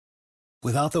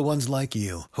Without the ones like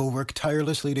you, who work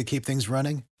tirelessly to keep things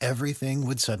running, everything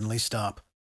would suddenly stop.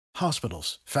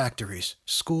 Hospitals, factories,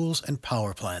 schools, and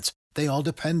power plants, they all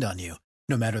depend on you.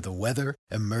 No matter the weather,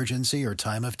 emergency, or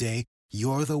time of day,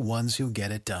 you're the ones who get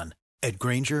it done. At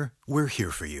Grainger, we're here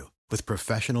for you with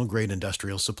professional-grade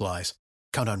industrial supplies.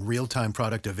 Count on real-time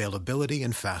product availability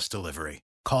and fast delivery.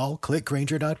 Call, click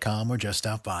Grainger.com, or just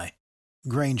stop by.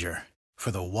 Grainger, for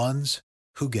the ones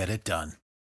who get it done.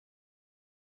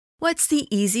 What's the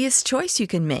easiest choice you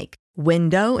can make?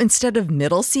 Window instead of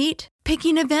middle seat?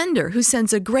 Picking a vendor who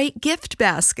sends a great gift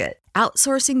basket?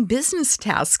 Outsourcing business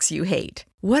tasks you hate?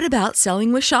 What about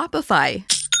selling with Shopify?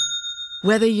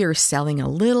 Whether you're selling a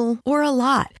little or a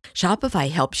lot,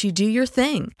 Shopify helps you do your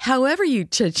thing, however you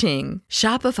cha-ching.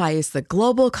 Shopify is the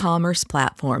global commerce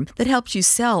platform that helps you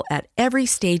sell at every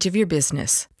stage of your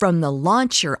business. From the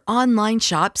launch your online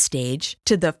shop stage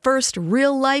to the first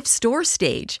real-life store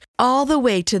stage, all the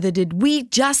way to the did we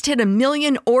just hit 1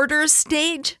 million orders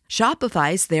stage.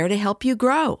 Shopify's there to help you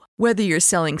grow. Whether you're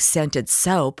selling scented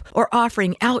soap or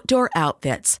offering outdoor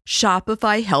outfits,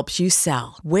 Shopify helps you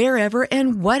sell. Wherever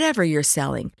and whatever you're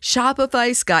selling,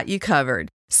 Shopify's got you covered.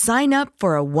 Sign up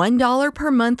for a $1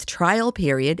 per month trial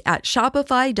period at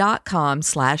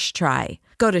shopify.com/try.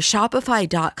 Go to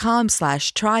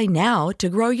shopify.com/try now to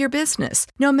grow your business,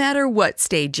 no matter what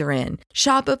stage you're in.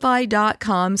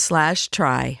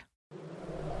 Shopify.com/try.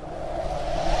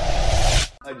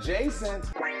 Adjacent.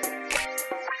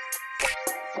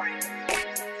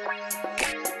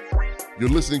 You're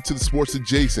listening to the Sports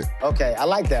Adjacent. Okay, I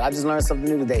like that. I just learned something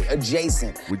new today.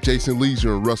 Adjacent. With Jason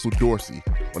Leisure and Russell Dorsey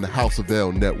on the House of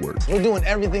L Network. We're doing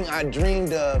everything I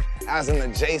dreamed of as an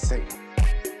adjacent.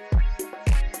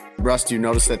 Russ, do you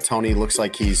notice that Tony looks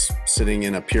like he's sitting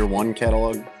in a Pier 1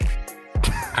 catalog?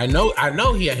 I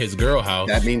know he at his girl house.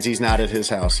 That means he's not at his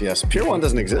house, yes. Pier 1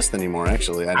 doesn't exist anymore,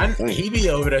 actually. I don't think. He be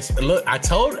over there. Look,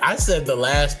 I said the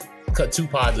last 2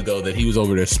 pods ago that he was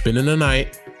over there spending the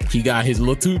night. He got his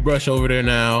little toothbrush over there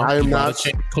now. I am not.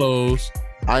 Change clothes.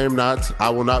 I am not. I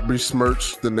will not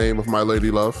besmirch the name of my lady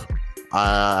love.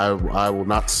 I will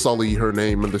not sully her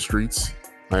name in the streets.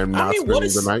 I am not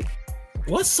spending the night.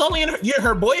 What's sullying her? You're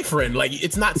her boyfriend. Like,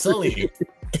 it's not sullying.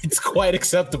 It's quite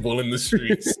acceptable in the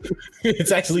streets.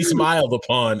 It's actually smiled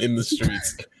upon in the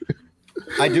streets.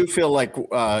 I do feel like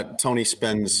Tony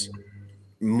spends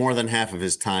more than half of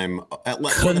his time,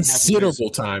 considerable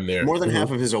time there. More than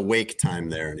half of his awake time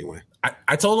there, anyway.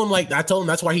 I told him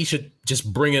that's why he should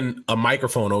just bring in a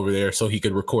microphone over there so he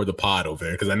could record the pod over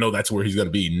there, because I know that's where he's going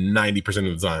to be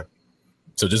 90% of the time.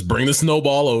 So just bring the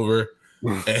snowball over,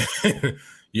 and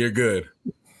you're good.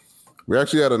 We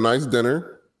actually had a nice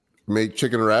dinner. Made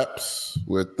chicken wraps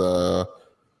with bell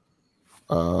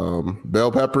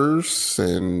peppers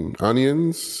and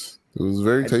onions. It was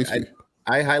very tasty.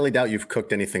 I highly doubt you've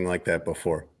cooked anything like that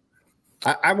before.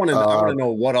 I want to know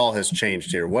what all has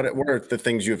changed here. What are the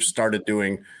things you've started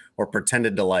doing or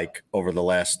pretended to like over the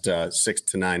last 6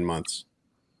 to 9 months?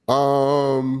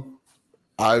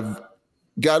 I've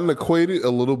gotten acquainted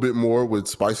a little bit more with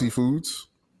spicy foods.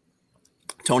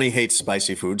 Tony hates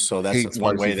spicy food, so that's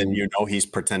one way that you know he's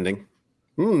pretending.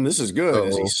 This is good,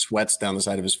 as he sweats down the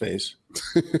side of his face.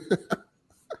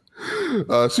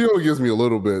 She only gives me a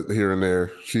little bit here and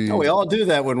there. We all do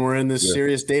that when we're in this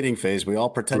serious dating phase. We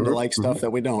all pretend to like stuff that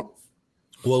we don't.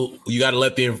 Well, you got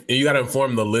to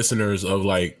inform the listeners of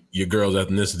like your girl's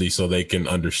ethnicity so they can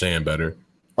understand better.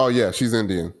 Oh yeah, she's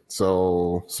Indian,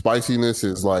 so spiciness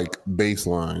is like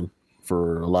baseline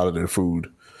for a lot of their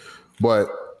food, but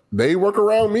they work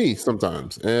around me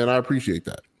sometimes, and I appreciate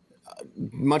that.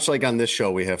 Much like on this show,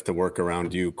 we have to work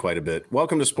around you quite a bit.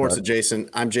 Welcome to Sports Adjacent.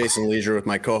 I'm Jason Leisure with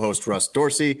my co-host Russ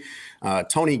Dorsey.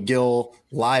 Tony Gill,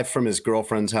 live from his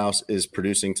girlfriend's house, is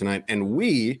producing tonight. And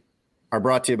we are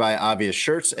brought to you by Obvious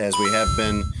Shirts, as we have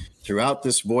been throughout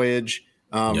this voyage.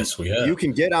 Yes, we have. You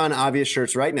can get on Obvious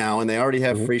Shirts right now, and they already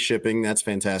have free shipping. That's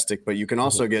fantastic. But you can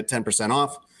also get 10%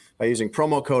 off by using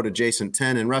promo code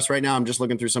Adjacent10. And Russ, right now, I'm just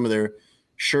looking through some of their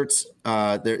shirts.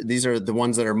 These are the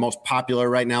ones that are most popular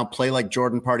right now. Play Like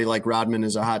Jordan, Party Like Rodman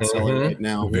is a hot seller right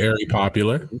now. Very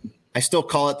popular. I still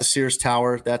call it the Sears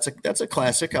Tower. That's a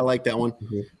classic. I like that one.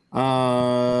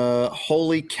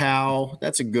 Holy Cow.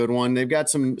 That's a good one. They've got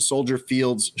some Soldier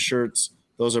Fields shirts.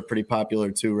 Those are pretty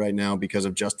popular too right now because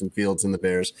of Justin Fields and the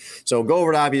Bears. So go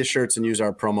over to Obvious Shirts and use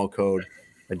our promo code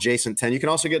Adjacent10. You can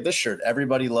also get this shirt.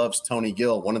 Everybody Loves Tony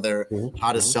Gill, one of their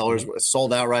hottest sellers.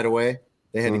 Sold out right away.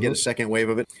 They had to get a second wave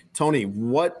of it. Tony,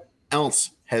 what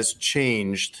else has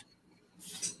changed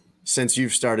since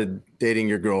you've started dating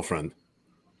your girlfriend?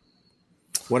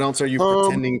 What else are you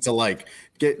pretending to like?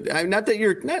 Not that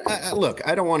you're not. Look,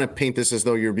 I don't want to paint this as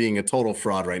though you're being a total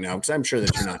fraud right now, because I'm sure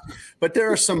that you're not. But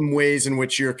there are some ways in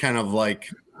which you're kind of like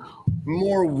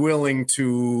more willing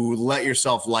to let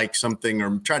yourself like something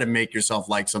or try to make yourself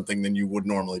like something than you would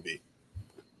normally be.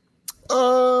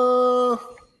 No.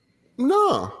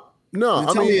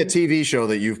 Tell me a TV show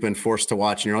that you've been forced to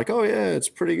watch and you're like, oh yeah, it's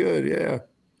pretty good. Yeah.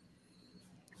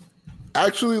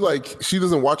 Actually, like, she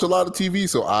doesn't watch a lot of TV,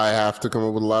 so I have to come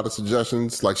up with a lot of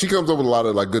suggestions. Like, she comes up with a lot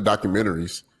of like good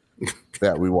documentaries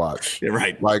that we watch. Yeah,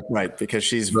 right. Like, right. Because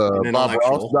she's the Bob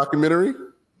Ross documentary.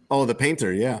 Oh, The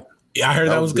Painter. Yeah. Yeah, I heard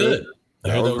that was good.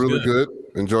 That was really good.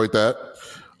 Enjoyed that.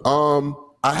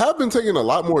 I have been taking a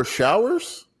lot more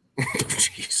showers.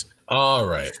 Jeez. All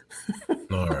right.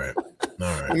 I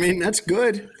mean, that's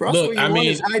good. Look, I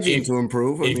mean, hygiene to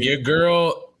improve. If your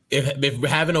girl, if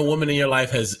having a woman in your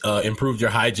life has improved your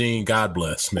hygiene, God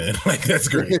bless, man. Like, that's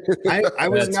great. I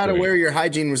was not aware your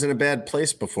hygiene was in a bad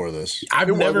place before this.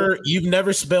 You've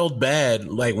never spelled bad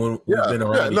like when we've been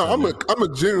around. Yeah, no, I'm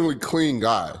a genuinely clean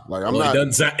guy. Like, I'm not.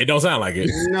 It don't sound like it.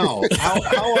 No.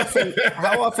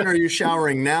 How often are you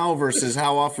showering now versus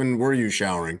how often were you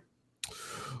showering?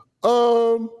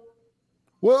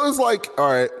 Well, it's like,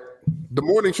 all right, the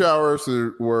morning showers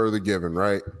were the given,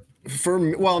 right?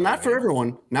 Not for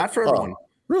everyone. Not for everyone.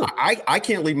 Really? I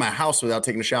can't leave my house without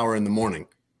taking a shower in the morning.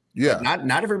 Yeah.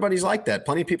 Not everybody's like that.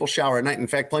 Plenty of people shower at night. In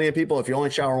fact, plenty of people, if you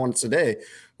only shower once a day,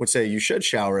 would say you should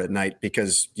shower at night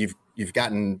because you've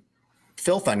gotten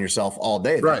filth on yourself all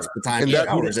day. Right. That's the time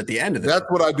showers at the end of the day.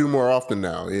 That's what I do more often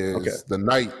now is the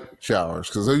night showers.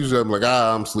 Because usually I'm like,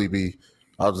 I'm sleepy.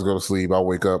 I'll just go to sleep. I'll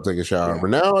wake up, take a shower. Yeah.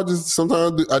 But now I do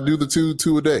the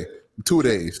two a day, 2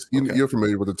 days. You're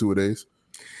familiar with the 2 days.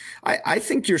 I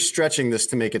think you're stretching this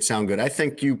to make it sound good. I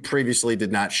think you previously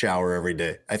did not shower every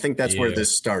day. I think that's where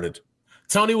this started.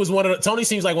 Tony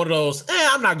seems like one of those,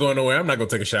 I'm not going nowhere. I'm not going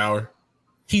to take a shower.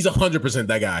 He's 100%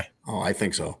 that guy. Oh, I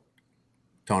think so.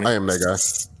 Tony. I am that guy.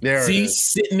 There it is.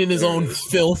 Sitting in his own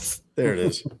filth. There it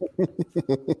is.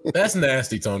 That's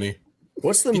nasty, Tony.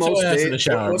 What's the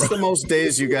most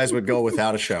days you guys would go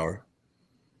without a shower?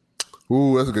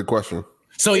 Ooh, that's a good question.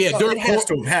 So yeah, it has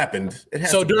to have happened.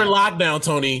 During lockdown,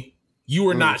 Tony, you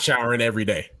were not showering every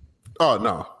day. Oh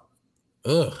no.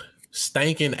 Ugh,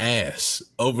 stinking ass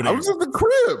over there. I was in the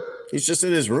crib. He's just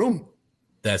in his room.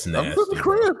 That's nasty. I was in the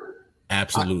crib.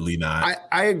 Absolutely not.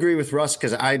 I agree with Russ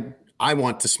because I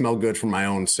want to smell good for my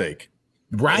own sake.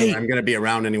 Right. Whether I'm going to be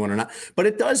around anyone or not. But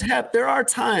it does happen. There are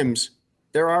times.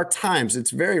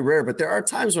 It's very rare, but there are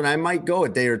times when I might go a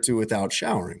day or two without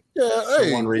showering. Yeah,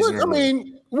 hey, one reason look, I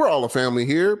mean, we're all a family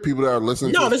here. People that are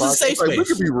listening. No, this is safe space. We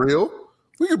could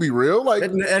be real. Like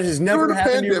that has never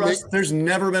happened to you, Russ. There's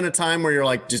never been a time where you're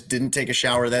like just didn't take a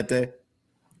shower that day.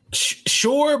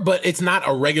 Sure, but it's not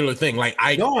a regular thing. Like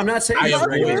no, I'm not saying it's a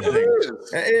regular thing.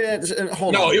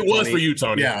 Hold on, it was for you,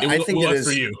 Tony. Yeah, I think it was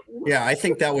for you. Yeah, I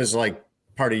think that was like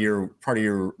part of your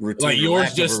routine. Like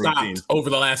yours just stopped over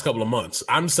the last couple of months.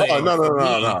 I'm saying,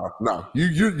 no.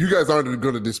 You guys aren't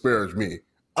going to disparage me.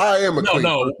 I am a clean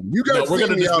person. You guys we're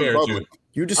going to disparage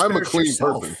you. I'm a clean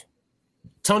person.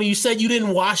 Tony, you said you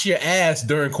didn't wash your ass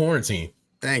during quarantine.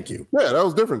 Thank you. Yeah, that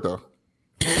was different though.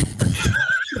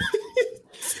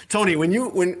 Tony,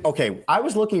 I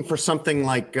was looking for something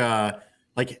like that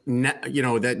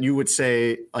you would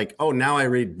say like, oh, now I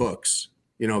read books.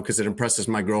 Because it impresses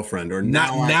my girlfriend. Or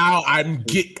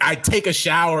I take a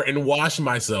shower and wash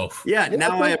myself. Yeah,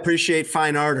 now I appreciate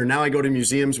fine art, or now I go to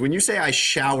museums. When you say I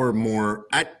shower more,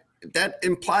 that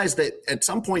implies that at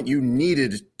some point you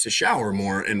needed to shower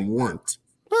more and weren't.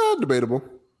 Debatable.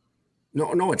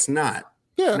 No, it's not.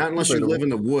 Yeah, not unless you live in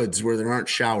the woods where there aren't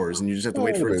showers and you just have to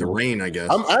wait for it to rain, I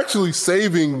guess. I'm actually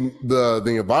saving the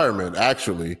environment.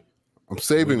 Actually, I'm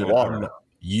saving water.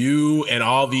 You and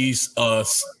all these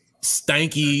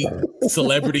stanky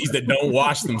celebrities that don't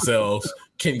wash themselves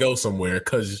can go somewhere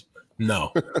because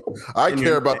I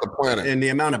care about the planet and the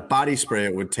amount of body spray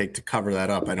it would take to cover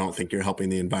that up. I don't think you're helping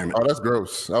the environment. Oh, that's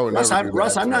gross. I would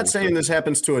Russ, I'm not saying this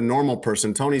happens to a normal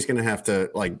person. Tony's going to have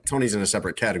to Tony's in a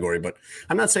separate category, but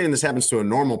I'm not saying this happens to a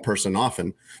normal person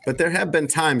often, but there have been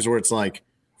times where it's like,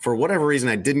 for whatever reason,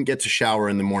 I didn't get to shower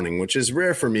in the morning, which is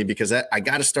rare for me because I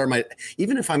got to start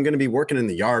even if I'm going to be working in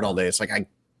the yard all day, it's like,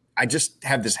 I just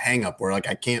have this hang up where like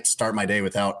I can't start my day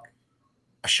without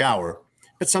a shower.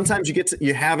 But sometimes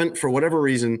you haven't for whatever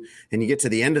reason, and you get to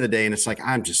the end of the day and it's like,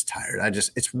 I'm just tired.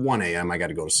 It's 1 a.m. I got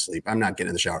to go to sleep. I'm not getting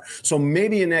in the shower. So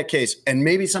maybe in that case, and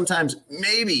maybe sometimes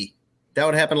that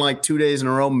would happen like 2 days in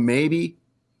a row. Maybe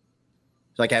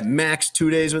like at max 2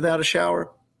 days without a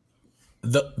shower.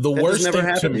 The worst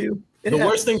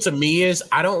thing to me is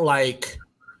I don't like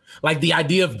like the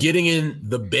idea of getting in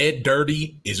the bed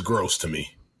dirty is gross to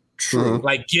me. True.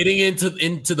 Like getting into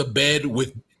the bed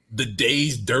with the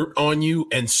day's dirt on you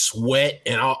and sweat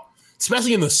and all,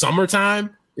 especially in the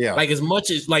summertime. Yeah. Like as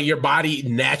much as like your body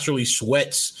naturally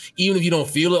sweats, even if you don't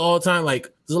feel it all the time,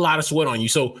 like there's a lot of sweat on you.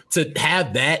 So to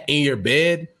have that in your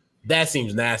bed, that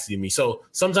seems nasty to me. So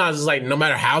sometimes it's like no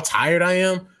matter how tired I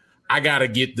am, I gotta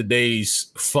get the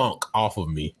day's funk off of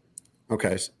me.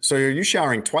 Okay. So are you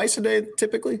showering twice a day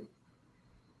typically?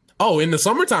 Oh, in the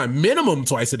summertime, minimum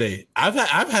twice a day. I've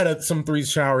had some 3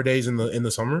 shower days in the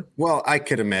summer. Well, I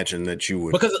could imagine that you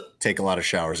would take a lot of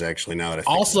showers actually now that I think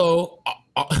also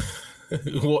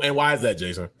well, and why is that,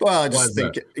 Jason? Well, I just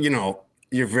think,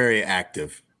 you're very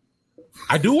active.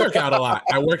 I do work out a lot.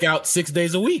 I work out 6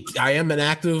 days a week. I am an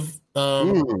active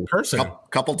person.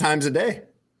 Couple times a day.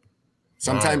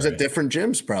 Sometimes at different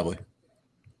gyms, probably.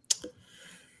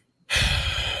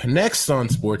 Next on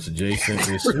Sports Adjacent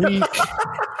this week.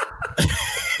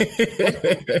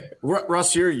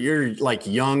 Russ, you're like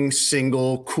young,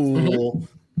 single, cool,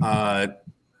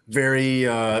 very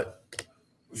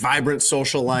vibrant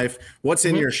social life. What's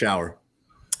in your shower?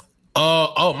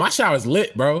 My shower's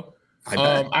lit, bro. I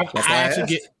bet.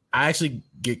 I actually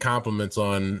get compliments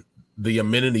on the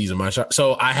amenities in my shower.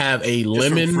 So I have a just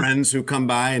lemon. From friends who come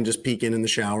by and just peek in the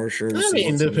shower. Sure. I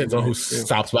mean, it depends on who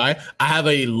stops by. I have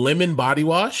a lemon body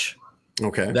wash.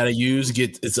 Okay. That I use.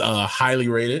 It's highly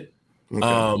rated.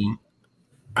 Okay.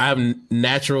 I have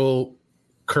natural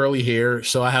curly hair,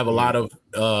 so I have a lot of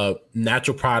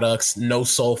natural products, no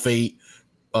sulfate,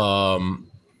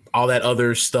 all that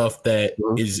other stuff that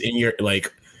is in your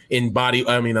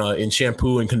in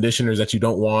shampoo and conditioners that you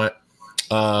don't want.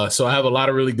 So I have a lot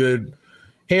of really good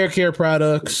hair care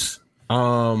products,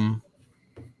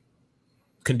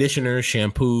 conditioners,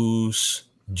 shampoos,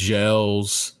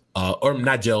 gels, or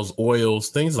not gels, oils,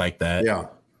 things like that. Yeah.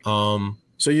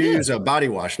 So you use a body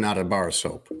wash, not a bar of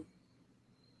soap.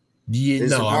 Yeah,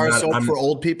 is a bar of soap for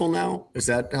old people now? Is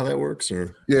that how that works?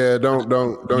 Or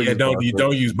don't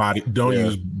use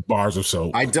bars of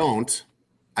soap. I don't.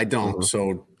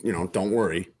 So don't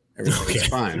worry. Everything's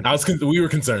fine. We were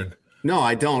concerned. No,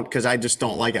 I don't, because I just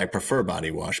don't I prefer body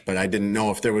wash, but I didn't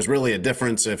know if there was really a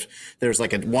difference, if there's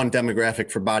like one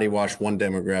demographic for body wash, one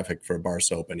demographic for bar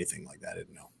soap, anything like that. I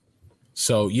didn't know.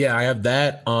 So yeah, I have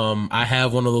that. I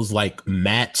have one of those like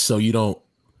mats so you don't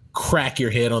crack your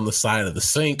head on the side of the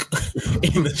sink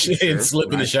and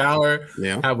slip in the shower.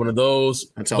 Yeah, I have one of those.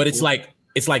 But it's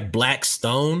like black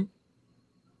stone.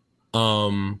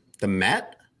 The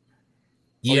mat?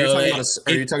 Yeah.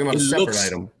 Are you talking about a separate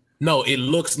item? No, it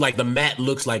looks like the mat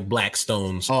looks like black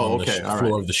stones on the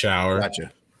floor of the shower.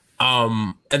 Gotcha.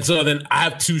 And so then I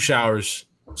have 2 showers.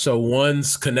 So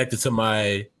one's connected to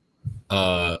my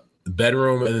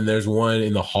bedroom, and then there's one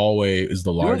in the hallway is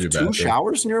the larger bathroom. 2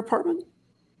 showers in your apartment?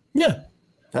 Yeah.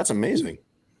 That's amazing.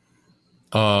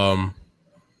 So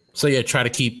yeah, try to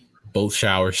keep both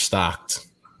showers stocked.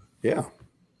 Yeah.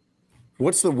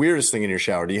 What's the weirdest thing in your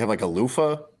shower? Do you have like a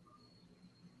loofah?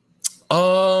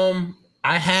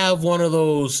 I have one of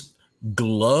those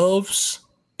gloves,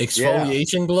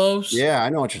 exfoliation gloves. Yeah, I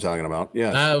know what you're talking about.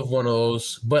 Yeah. I have one of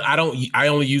those, but I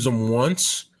only use them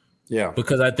once. Yeah.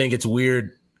 Because I think it's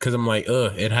weird because I'm like,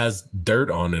 it has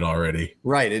dirt on it already.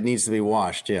 Right. It needs to be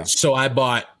washed. Yeah. So I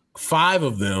bought 5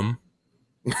 of them.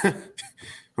 Okay.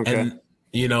 And,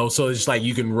 so it's like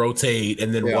you can rotate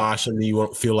and then wash, and you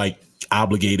won't feel like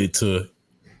obligated to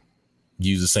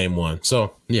use the same one.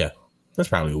 So yeah, that's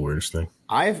probably the weirdest thing.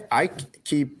 I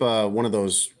keep one of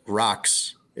those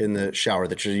rocks in the shower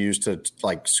that you use to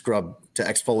like scrub to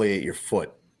exfoliate your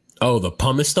foot. Oh, the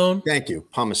pumice stone? Thank you.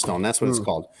 Pumice stone. That's what it's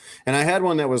called. And I had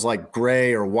one that was like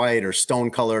gray or white or stone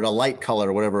colored, a light color,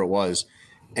 or whatever it was.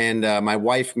 And my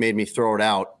wife made me throw it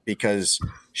out because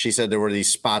she said there were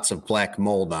these spots of black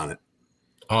mold on it.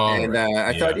 Oh, and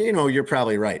I thought, you're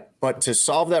probably right. But to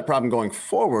solve that problem going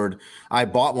forward, I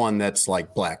bought one that's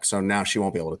like black. So now she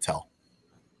won't be able to tell.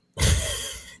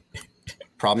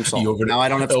 Problem solved. Now I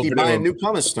don't have to keep buying new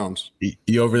pumice stones.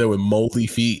 You over there with moldy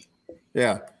feet?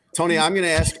 Yeah, Tony. I'm gonna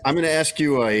ask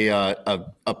you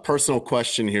a personal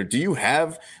question here. Do you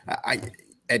have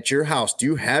at your house? Do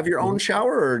you have your own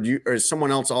shower, or is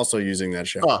someone else also using that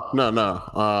shower? No.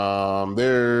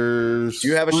 Do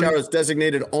you have a shower that's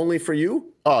designated only for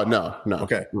you? Oh no.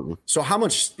 Okay. So how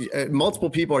much? Multiple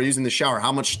people are using the shower.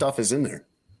 How much stuff is in there?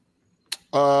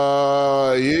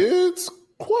 It's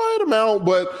quite amount,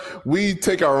 but we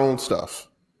take our own stuff.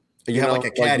 You have like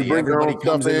a caddy. Like everybody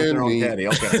comes in with their own caddy.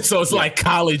 Okay. So it's like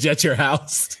college at your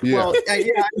house. Yeah. Well,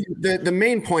 the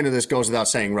main point of this goes without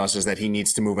saying, Russ, is that he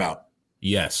needs to move out.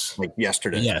 Yes. Like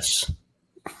yesterday. Yes.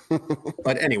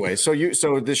 But anyway, so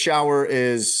the shower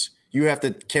is, you have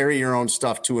to carry your own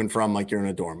stuff to and from, like you're in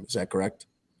a dorm. Is that correct?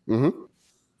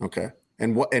 Mm-hmm. Okay.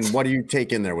 And what do you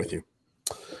take in there with you?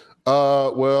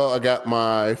 Well, I got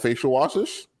my facial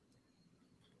washes.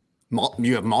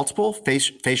 You have multiple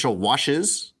facial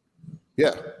washes?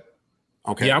 Yeah.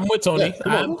 Okay. Yeah, I'm with Tony.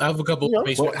 Yeah, I have a couple.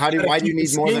 Face Well, why do you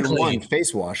need more than clean. one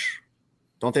face wash?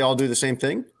 Don't they all do the same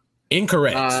thing?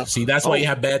 Incorrect. See, that's why you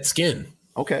have bad skin.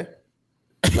 Okay.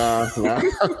 Nah. one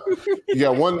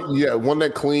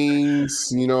that cleans.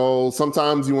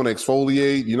 Sometimes you want to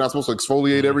exfoliate. You're not supposed to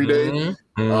exfoliate every day.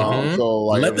 So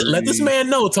like, let this man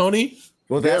know, Tony.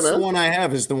 Well, that's the one I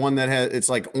have, is the one that it's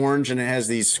like orange and it has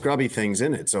these scrubby things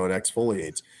in it, so it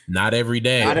exfoliates. Not every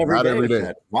day. Not every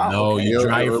day. Wow. No, okay. you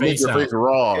dry your face out. Face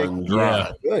raw and dry.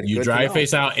 Yeah. Good. You Good dry to your know.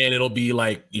 face out and it'll be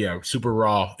like, super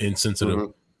raw,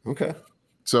 insensitive. Okay.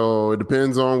 So it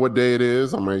depends on what day it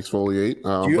is. I'm gonna exfoliate.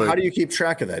 How do you keep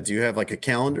track of that? Do you have like a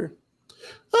calendar?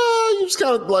 You just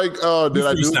kind of like, did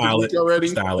I do it already?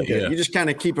 Freestyle it, yeah. You just kind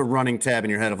of keep a running tab in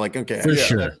your head of like, okay, For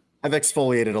sure. I've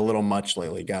exfoliated a little much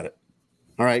lately. Got it.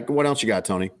 All right. What else you got,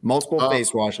 Tony? Multiple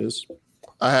face washes.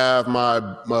 I have my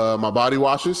my body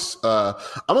washes. I'm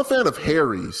a fan of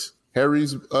Harry's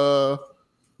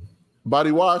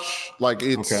body wash. Like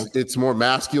it's more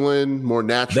masculine, more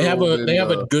natural. They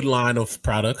have a good line of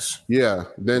products. Yeah.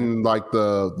 Then like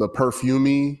the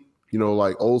perfumey,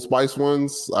 like Old Spice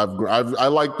ones. I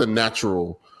like the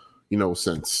natural,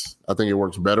 scents. I think it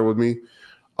works better with me.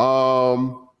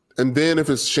 And then if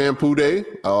it's shampoo day,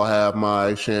 I'll have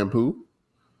my shampoo.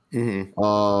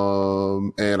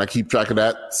 Mm-hmm. And I keep track of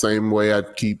that same way I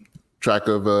keep track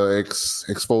of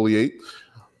exfoliate.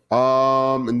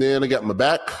 And then I got my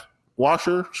back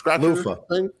washer scratcher loofah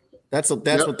thing. That's what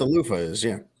the loofah is.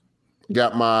 Yeah.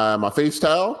 Got my face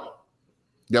towel.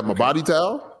 Got my body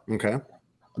towel. Okay.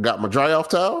 I got my dry off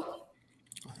towel.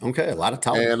 Okay. A lot of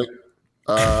towels. And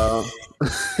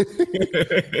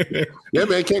yeah,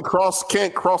 man, can't cross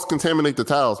contaminate the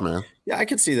towels, man. Yeah, I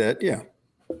can see that. Yeah.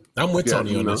 I'm with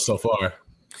Tony on this so far.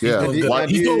 Yeah,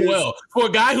 he's doing well. For a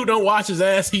guy who don't wash his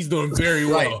ass, he's doing very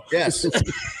well. Right. Yes.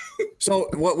 So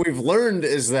what we've learned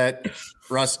is that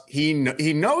Russ, he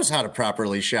knows how to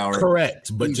properly shower.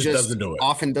 Correct, but just doesn't do it.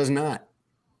 Often does not.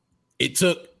 It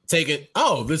took taking.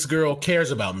 Oh, this girl cares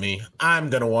about me. I'm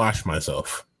gonna wash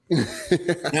myself.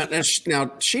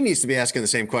 Now she needs to be asking the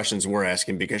same questions we're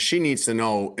asking, because she needs to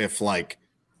know if, like,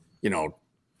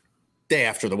 day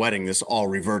after the wedding, this all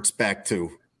reverts back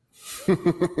to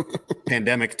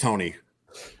pandemic Tony.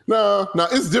 No,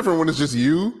 it's different when it's just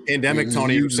you. Pandemic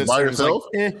Tony you sits by there and is yourself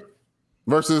like,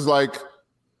 versus like,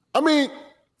 I mean,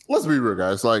 let's be real,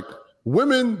 guys. Like,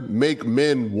 women make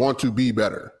men want to be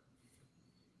better.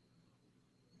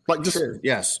 Like, just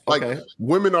yes, like okay.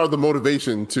 Women are the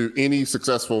motivation to any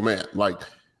successful man. Like,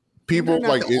 people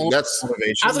like that's.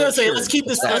 I was gonna say, let's keep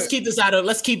this out of.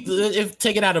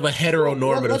 Take it out of a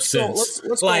heteronormative sense.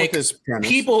 Let's like, go with this premise.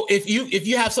 People, if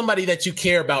you have somebody that you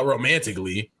care about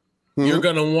romantically, you're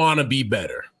gonna want to be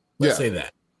better. Let's say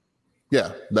that.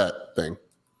 Yeah, that thing.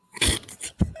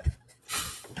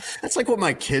 That's like what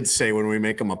my kids say when we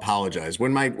make them apologize.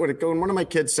 When one of my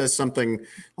kids says something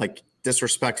like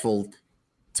disrespectful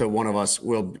to one of us,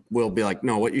 we'll be like,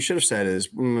 no, what you should have said is,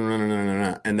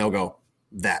 and they'll go,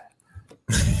 that.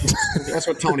 That's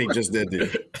what Tony just did to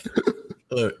you.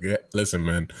 Look, listen,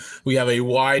 man, we have a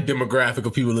wide demographic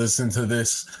of people listening to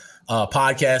this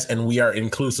podcast, and we are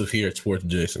inclusive here at Sports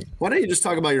Adjacent. Why don't you just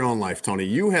talk about your own life, Tony?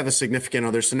 You have a significant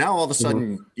other, so now all of a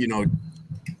sudden,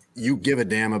 you give a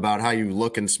damn about how you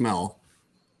look and smell.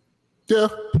 Yeah.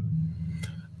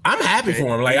 I'm happy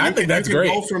for him. Like, I think that's great.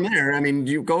 Go from there. I mean,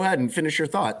 you go ahead and finish your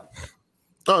thought.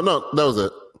 Oh, no, that was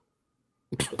it.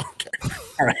 Okay.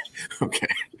 All right. Okay.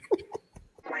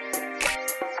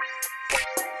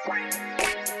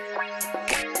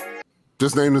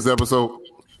 Just name this episode,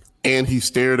 and he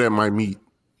stared at my meat.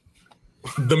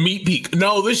 The meat peak.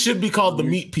 No, this should be called the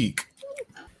meat peak.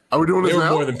 Are we doing this There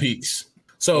now? were more than peaks.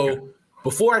 So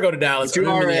before I go to Dallas, You I'm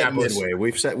are in at Minneapolis.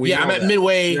 Midway. I'm at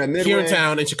Midway here in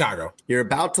town in Chicago. You're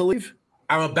about to leave?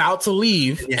 I'm about to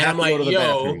leave, and I'm like,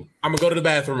 yo, I'm gonna go to the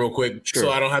bathroom real quick, so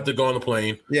I don't have to go on the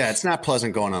plane. Yeah, it's not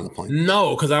pleasant going on the plane.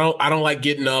 No, because I don't like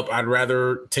getting up. I'd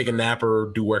rather take a nap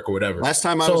or do work or whatever. Last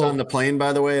time I was on the plane,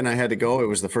 by the way, and I had to go, it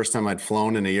was the first time I'd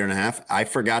flown in a year and a half. I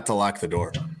forgot to lock the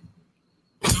door.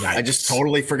 I just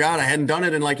totally forgot. I hadn't done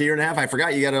it in like a year and a half. I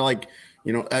forgot you got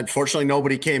to unfortunately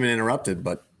nobody came and interrupted,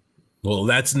 but. Well,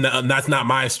 that's not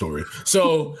my story.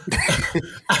 So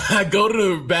I go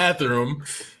to the bathroom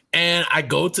and I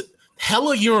go to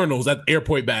hella urinals at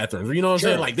airport bathrooms. You know what I'm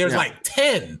saying? Like there's like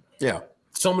 10. Yeah.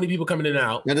 so many people coming in and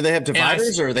out. Now, do they have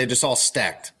dividers or are they just all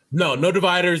stacked? No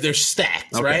dividers. They're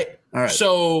stacked, right? All right.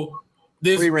 So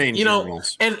there's, free range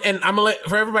urinals. and I'm gonna let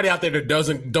for everybody out there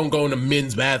that don't go into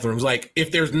men's bathrooms. Like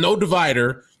if there's no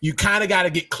divider, you kind of got to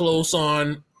get close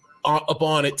up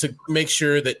on it to make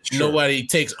sure that nobody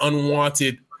takes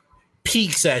unwanted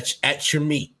peeks at your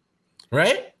meat,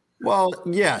 right? Well,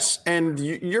 yes, and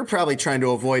you're probably trying to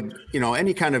avoid,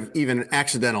 any kind of even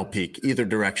accidental peek either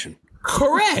direction.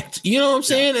 Correct. You know what I'm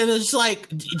saying? And it's like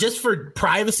just for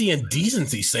privacy and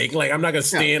decency's sake, like I'm not gonna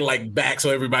stand like back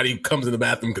so everybody who comes in the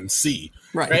bathroom can see.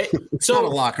 Right. So not a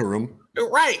locker room.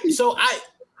 Right. So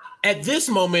at this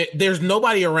moment, there's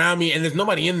nobody around me and there's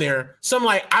nobody in there. So I'm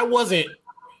like, I wasn't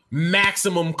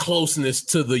maximum closeness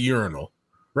to the urinal,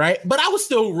 right? But I was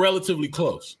still relatively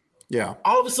close. Yeah.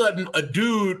 All of a sudden, a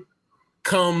dude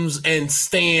comes and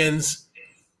stands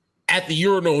at the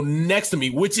urinal next to me,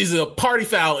 which is a party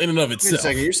foul in and of itself. Wait a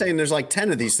second, you're saying there's like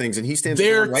 10 of these things and he stands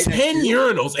there right are 10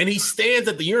 urinals and he stands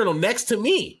at the urinal next to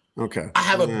me. Okay. I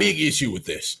have a big issue with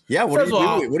this. Yeah, what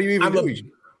do you even do?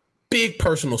 Big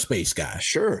personal space guy.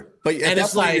 Sure. But at that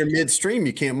point, you're midstream,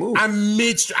 you can't move. I'm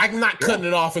not cutting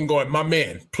it off and going, my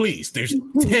man, please. There's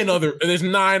 9 other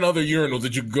urinals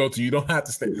that you can go to. You don't have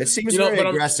to stay. It seems very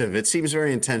aggressive. It seems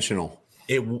very intentional.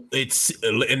 And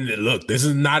look, this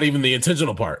is not even the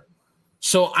intentional part.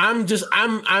 So I'm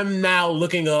now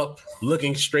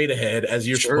looking straight ahead as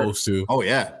you're supposed to. Oh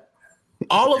yeah.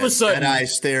 All of a sudden, I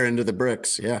stare into the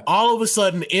bricks. Yeah. All of a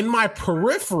sudden, in my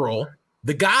peripheral,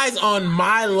 the guy's on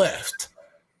my left.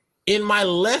 In my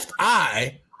left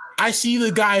eye, I see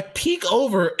the guy peek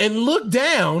over and look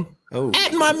down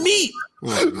at my meat.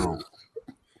 Oh, no.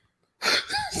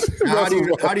 How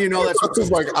do you know that's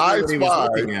what like I spy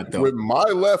with my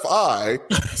left eye?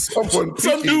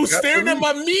 Some dude staring at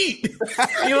my meat.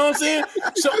 You know what I'm saying?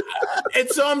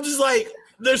 So I'm just like,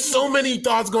 there's so many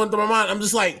thoughts going through my mind. I'm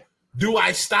just like, do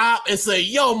I stop and say,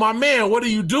 yo, my man, what are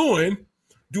you doing?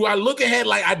 Do I look ahead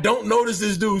like I don't notice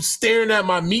this dude staring at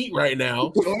my meat right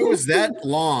now? It was that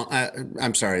long.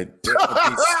 I'm sorry.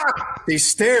 The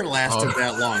stare lasted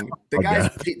that long.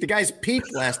 The guy's peek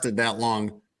lasted that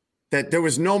long that there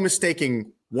was no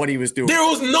mistaking what he was doing. There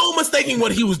was no mistaking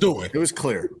what he was doing. It was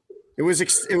clear. It was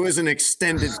an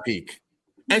extended peek.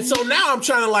 And so now I'm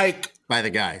trying to by the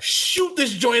guy shoot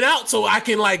this joint out so I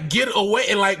can get away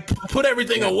and put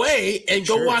everything away and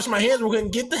go wash my hands. We're going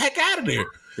to get the heck out of there.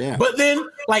 Yeah. But then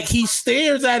he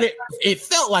stares at it. It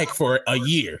felt like for a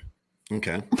year.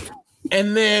 Okay.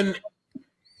 And then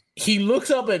he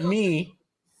looks up at me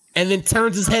and then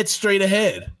turns his head straight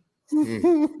ahead.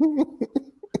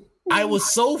 I was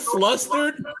so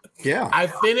flustered. Yeah. I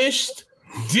finished,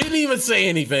 didn't even say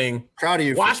anything. Proud of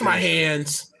you. Washed my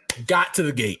hands, got to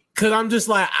the gate. Cause I'm just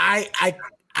like, I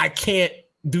can't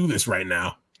do this right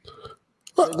now.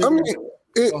 I mean,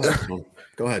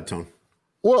 go ahead, Tone.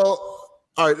 Well,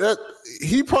 all right,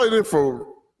 he probably did it for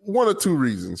one or two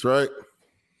reasons, right?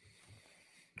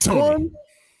 Tony. One,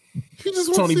 he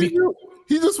just wanted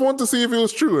to see if it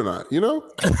was true or not,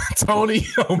 Tony,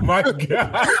 oh my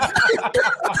God.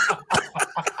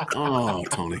 Oh,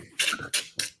 Tony.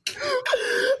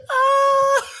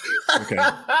 Okay.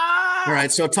 All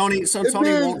right, so Tony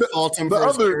won't fault him for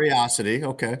his curiosity.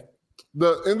 Okay.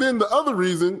 And then the other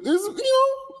reason is,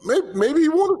 maybe he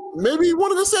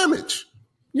wanted a sandwich,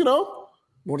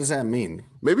 What does that mean?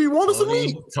 Maybe he wanted some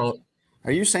meat.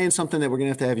 Are you saying something that we're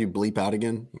going to have you bleep out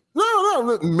again?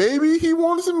 No. Maybe he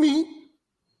wanted some meat,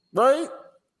 right?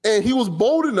 And he was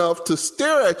bold enough to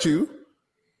stare at you.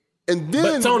 And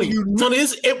then but Tony,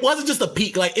 it wasn't just a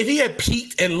peek. Like if he had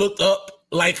peeked and looked up,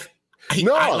 he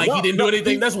didn't do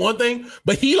anything. That's one thing.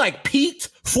 But he peeked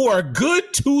for a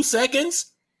good 2 seconds.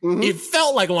 Mm-hmm. It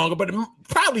felt like longer, but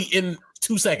probably in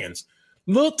 2 seconds.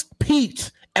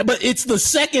 Peeked. But it's the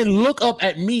second look up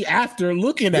at me after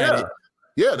looking at it.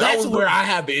 Yeah, that's where I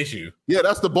have the issue. Yeah,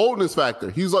 that's the boldness factor.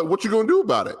 He's like, what you going to do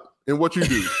about it? And what you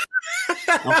do.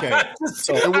 Okay.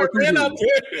 So, and what you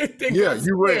do. Yeah,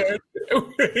 you ran.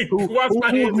 Who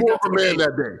was more of a man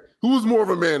that day? Who was more of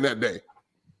a man that day?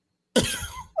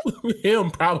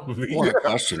 Him, probably. What a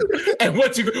question. And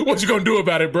what you gonna do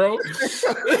about it, bro?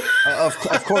 Of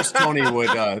course, Tony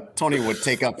would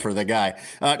take up for the guy.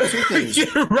 2 things.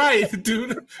 You're right,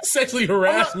 dude. Sexually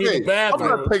harassed me in the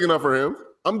bathroom. I'm not taking up for him.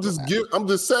 I'm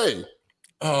just saying.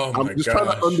 Oh my I'm just trying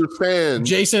to understand.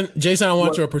 Jason, I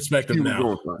want your perspective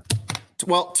now.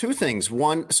 Well, 2 things.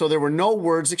 One, so there were no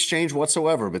words exchanged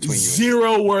whatsoever between you.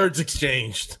 0 words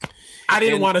exchanged. I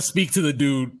didn't want to speak to the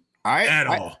dude at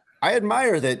all. I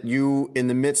admire that you, in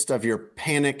the midst of your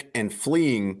panic and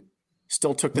fleeing,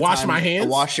 still took the wash time my hands.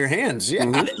 to wash your hands. Yeah,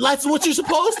 That's what you're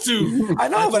supposed to. I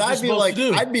know, but I'd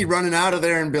I'd be running out of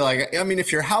there and be like, I mean,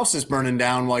 if your house is burning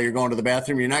down while you're going to the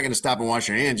bathroom, you're not going to stop and wash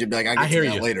your hands. You'd be like, I hear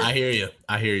you later. I hear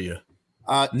you.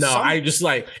 I just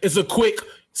like, it's a quick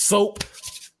soap,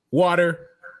 water.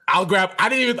 I'll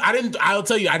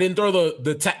tell you, I didn't throw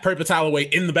the paper towel away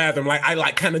in the bathroom. Like,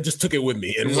 I kind of just took it with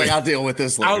me. And like, I'll deal with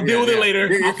this later. I'll deal with it later.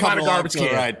 You're I'll find a garbage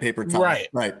can. Right, paper towel.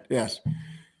 Right. Yes.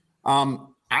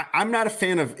 I'm not a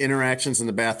fan of interactions in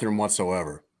the bathroom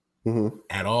whatsoever.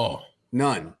 At all.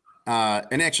 None.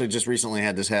 And actually just recently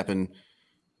had this happen.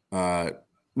 Well,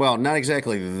 not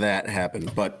exactly that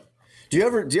happened, but do you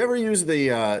ever use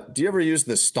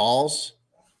the stalls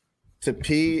to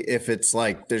pee if it's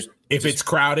like if it's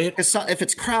crowded? If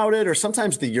it's crowded, or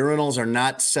sometimes the urinals are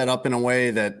not set up in a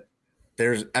way that the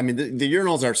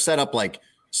urinals are set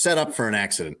up for an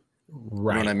accident.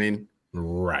 Right. You know what I mean?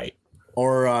 Right.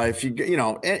 Or if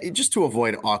just to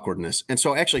avoid awkwardness. And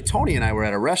so actually Tony and I were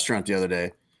at a restaurant the other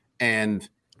day and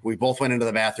we both went into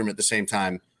the bathroom at the same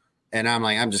time. And I'm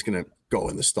like, I'm just going to go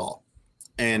in the stall.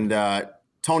 And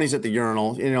Tony's at the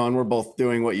urinal, and we're both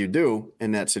doing what you do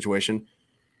in that situation.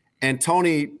 And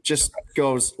Tony just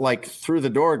goes like through the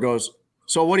door, goes,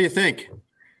 so what do you think?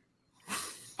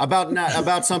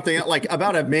 About something like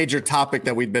about a major topic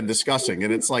that we'd been discussing.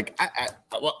 And it's like,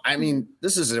 I mean,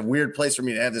 this is a weird place for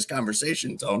me to have this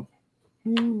conversation,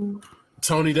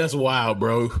 Tony, that's wild,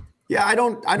 bro. Yeah, I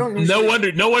don't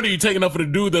usually, no wonder you taking up for the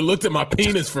dude that looked at my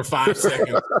penis for 5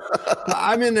 seconds.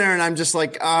 I'm in there and I'm just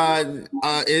like,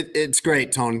 it's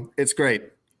great, Tone. It's great.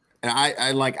 And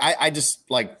I just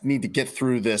like need to get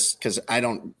through this because I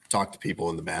don't talk to people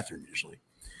in the bathroom usually.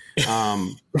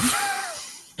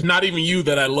 Not even you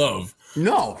that I love.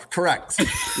 No, correct.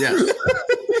 Yes.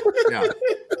 Yeah.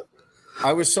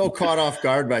 I was so caught off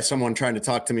guard by someone trying to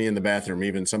talk to me in the bathroom,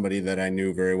 even somebody that I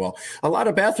knew very well. A lot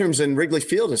of bathrooms in Wrigley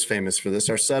Field is famous for this,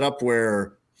 are set up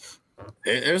where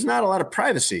there's not a lot of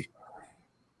privacy.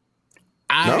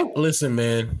 Listen,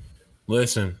 man.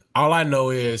 Listen. All I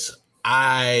know is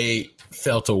I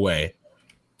felt away.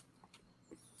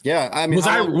 Yeah, I mean, was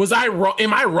I wrong?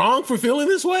 Am I wrong for feeling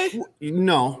this way?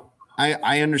 No.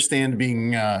 I understand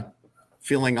being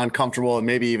feeling uncomfortable and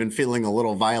maybe even feeling a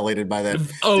little violated by that.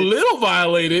 A little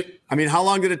violated? I mean, how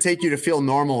long did it take you to feel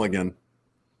normal again?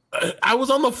 I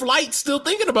was on the flight still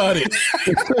thinking about it.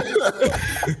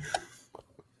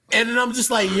 And then I'm just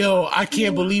like, yo, I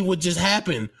can't believe what just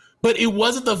happened. But it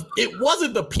wasn't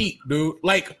the peak, dude.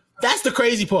 Like, that's the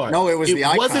crazy part. No, it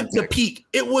wasn't the peak.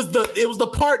 It was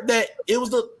the part that it was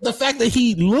the fact that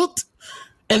he looked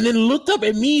and then looked up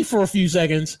at me for a few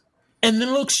seconds and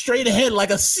then looked straight ahead like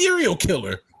a serial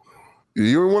killer.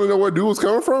 You want to know where dude was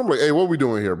coming from? Like, hey, what are we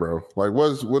doing here, bro? Like,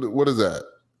 what is that?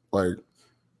 Like,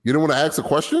 you didn't want to ask a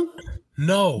question?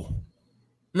 No,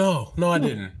 I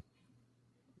didn't.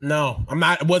 No,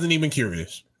 I wasn't even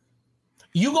curious.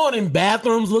 You going in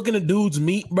bathrooms looking at dudes'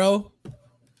 meat, bro?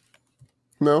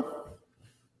 No.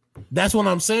 That's what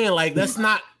I'm saying. Like, that's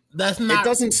not. It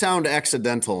doesn't sound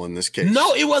accidental in this case.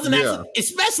 No, it wasn't. Yeah.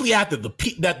 Especially after the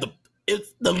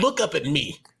look up at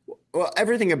me. Well,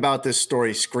 everything about this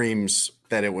story screams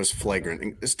that it was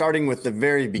flagrant, starting with the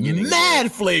very beginning.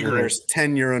 Mad flagrant. There's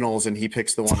 10 urinals, and he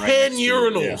picks the one 10 right next to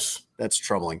urinals. Yeah, that's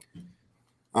troubling.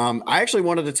 I actually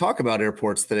wanted to talk about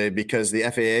airports today because the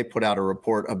FAA put out a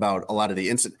report about a lot of the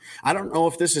incidents. I don't know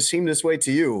if this has seemed this way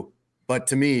to you, but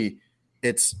to me,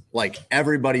 it's like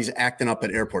everybody's acting up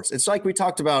at airports. It's like we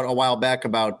talked about a while back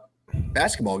about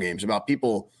basketball games, about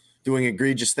people doing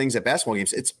egregious things at basketball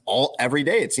games. It's all every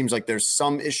day. It seems like there's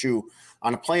some issue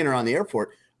on a plane or on the airport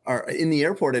or in the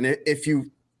airport. And if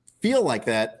you feel like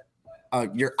that,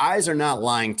 your eyes are not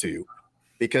lying to you,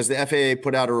 because the FAA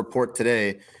put out a report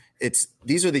today.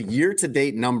 These are the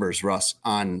year-to-date numbers, Russ,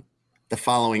 on the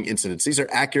following incidents. These are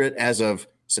accurate as of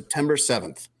September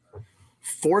 7th.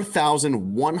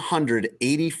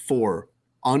 4,184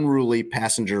 unruly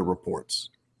passenger reports.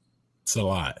 It's a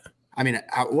lot. I mean,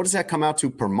 what does that come out to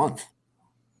per month?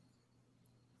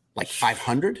 Like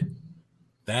 500?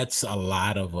 That's a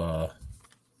lot of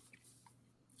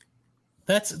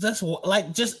that's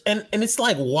like just and it's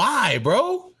like, why,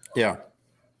 bro? Yeah.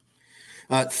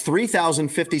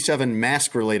 3,057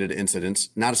 mask-related incidents.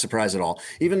 Not a surprise at all.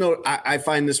 Even though I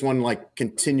find this one like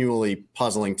continually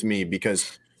puzzling to me,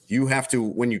 because you have to,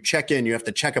 when you check in, you have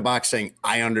to check a box saying,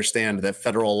 I understand that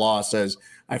federal law says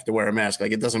I have to wear a mask.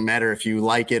 Like, it doesn't matter if you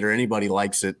like it or anybody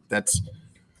likes it. It's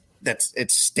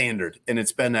standard. And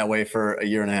it's been that way for a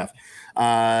year and a half.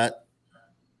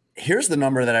 Here's the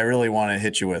number that I really want to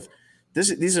hit you with.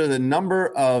 These are the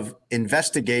number of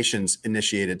investigations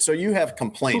initiated. So you have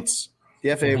complaints.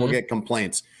 The FAA will get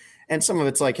complaints. And some of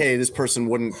it's like, hey, this person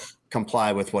wouldn't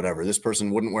comply with whatever. This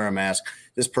person wouldn't wear a mask.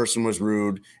 This person was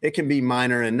rude. It can be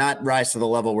minor and not rise to the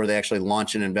level where they actually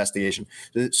launch an investigation.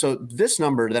 So this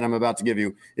number that I'm about to give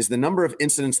you is the number of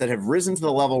incidents that have risen to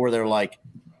the level where they're like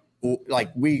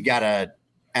we got to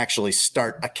actually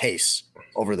start a case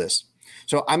over this.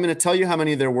 So I'm going to tell you how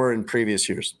many there were in previous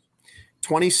years.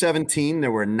 2017,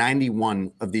 there were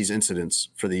 91 of these incidents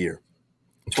for the year.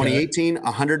 2018,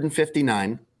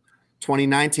 159.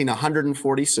 2019,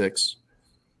 146.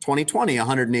 2020,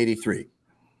 183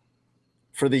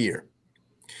 for the year.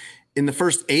 In the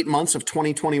first 8 months of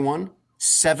 2021,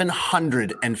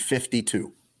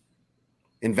 752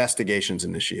 investigations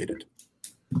initiated.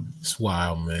 It's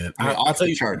wild, man. I'll tell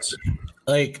you charts.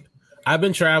 Like, I've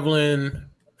been traveling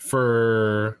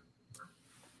for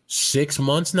 6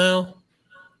 months now,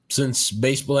 since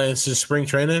baseball and since spring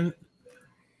training.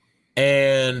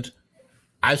 And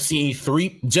I've seen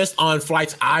 3, just on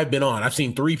flights I've been on, I've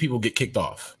seen 3 people get kicked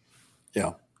off.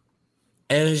 Yeah.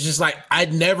 And it's just like,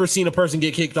 I'd never seen a person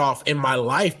get kicked off in my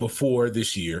life before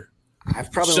this year.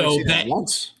 I've probably only seen that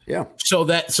once. Yeah. So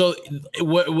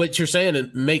what you're saying,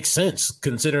 it makes sense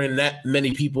considering that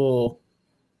many people,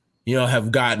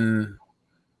 have gotten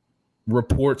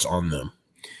reports on them.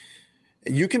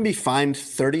 You can be fined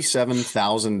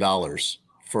 $37,000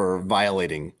 for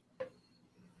violating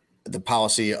the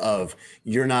policy of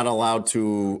you're not allowed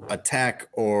to attack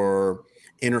or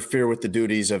interfere with the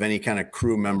duties of any kind of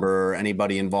crew member or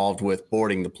anybody involved with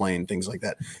boarding the plane, things like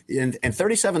that. And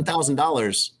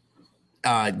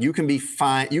 $37,000, you can be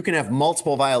fined. You can have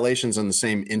multiple violations on the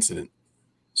same incident.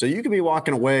 So you could be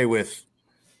walking away with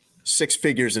 6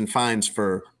 figures in fines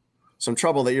for some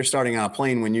trouble that you're starting on a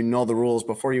plane when you know the rules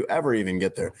before you ever even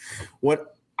get there.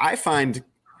 What I find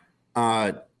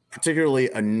particularly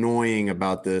annoying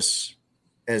about this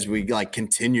as we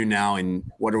continue now in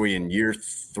what are we in year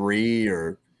 3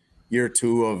 or year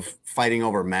 2 of fighting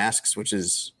over masks, which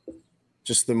is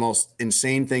just the most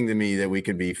insane thing to me that we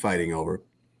could be fighting over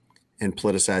and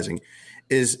politicizing,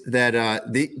 is that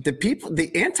the people,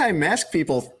 the anti-mask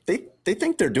people, they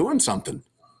think they're doing something.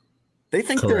 They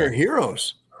think Correct. They're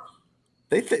heroes.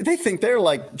 They think they're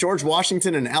like George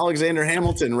Washington and Alexander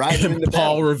Hamilton riding into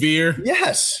Paul battle. Revere.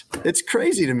 Yes, it's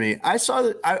crazy to me. I saw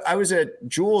that. I was at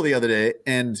Jewel the other day,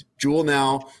 and Jewel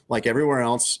now, like everywhere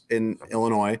else in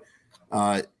Illinois,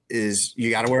 is you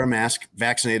got to wear a mask,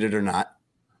 vaccinated or not.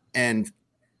 And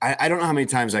I don't know how many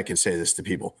times I can say this to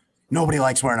people. Nobody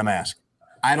likes wearing a mask.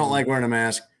 I don't like wearing a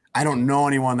mask. I don't know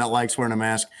anyone that likes wearing a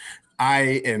mask.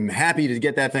 I am happy to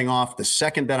get that thing off the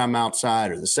second that I'm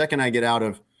outside or the second I get out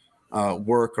of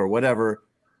work or whatever.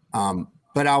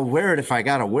 But I'll wear it if I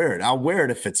got to wear it. I'll wear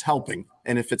it if it's helping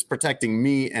and if it's protecting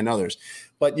me and others.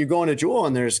 But you go into Jewel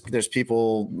and there's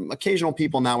people, occasional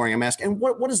people not wearing a mask. And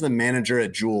what is the manager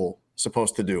at Jewel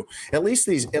supposed to do? At least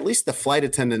the flight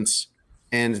attendants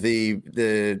and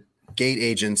the gate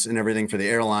agents and everything for the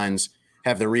airlines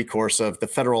have the recourse of the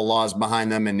federal laws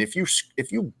behind them. And if you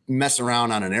mess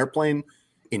around on an airplane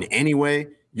in any way,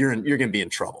 you're going to be in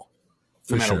trouble.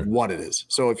 No matter what it is.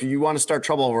 So if you want to start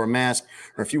trouble over a mask,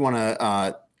 or if you want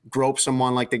to grope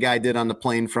someone like the guy did on the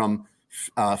plane from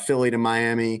Philly to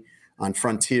Miami on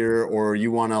Frontier, or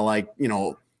you want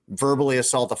to verbally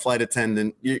assault a flight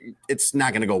attendant, it's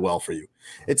not going to go well for you.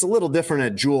 It's a little different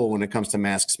at Jewel when it comes to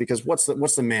masks, because what's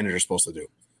the manager supposed to do?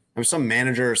 I mean, some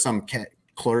manager or some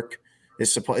clerk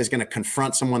is going to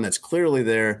confront someone that's clearly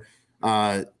there,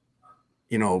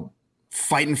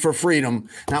 fighting for freedom,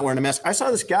 not wearing a mask. I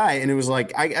saw this guy, and it was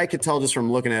like I could tell just from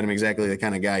looking at him exactly the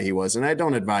kind of guy he was. And I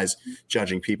don't advise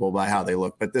judging people by how they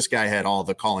look, but this guy had all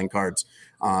the calling cards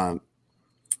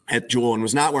at Jewel and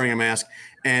was not wearing a mask.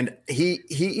 And he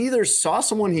either saw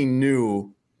someone he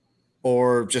knew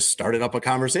or just started up a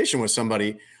conversation with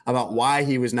somebody about why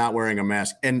he was not wearing a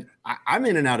mask. And I'm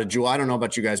in and out of Jewel. I don't know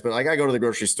about you guys, but I go to the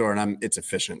grocery store and it's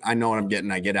efficient. I know what I'm getting.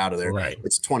 I get out of there. Right.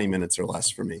 It's 20 minutes or less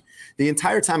for me. The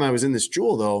entire time I was in this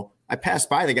Jewel, though, I passed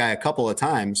by the guy a couple of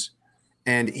times,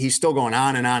 and he's still going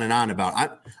on and on and on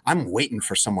about, I'm waiting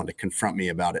for someone to confront me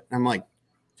about it. I'm like,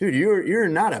 dude, you're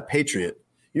not a patriot.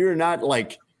 You're not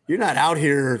out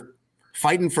here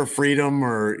fighting for freedom,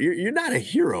 or you're not a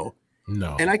hero.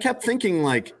 No. And I kept thinking,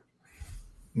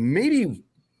 maybe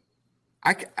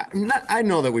I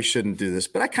know that we shouldn't do this,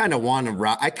 but I kind of want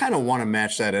to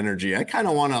match that energy. I kind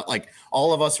of want to,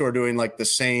 all of us who are doing the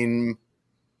sane,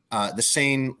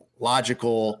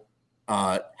 logical,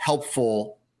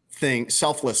 helpful thing,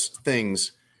 selfless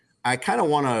things. I kind of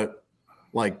want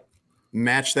to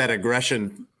match that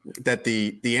aggression that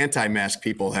the anti-mask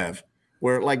people have,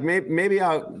 where maybe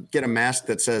I'll get a mask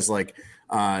that says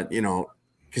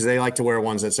because they like to wear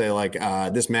ones that say like,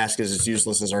 this mask is as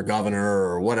useless as our governor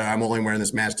or whatever. I'm only wearing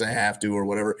this mask because I have to or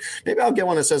whatever. Maybe I'll get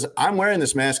one that says I'm wearing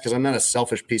this mask because I'm not a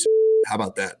selfish piece of How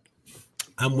about that?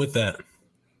 I'm with that.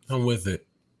 I'm with it.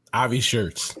 Avi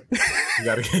shirts.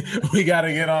 We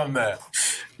gotta get on that.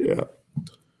 Yeah.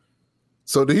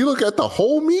 So did he look at the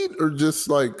whole meat or just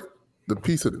like the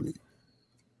piece of the meat?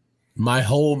 My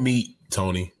whole meat,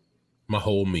 Tony. My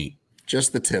whole meat.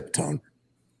 Just the tip, Tone.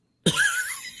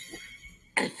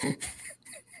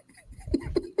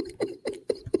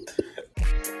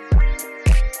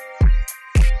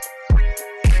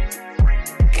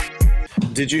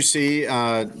 Did you see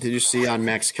on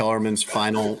Max Kellerman's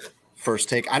final First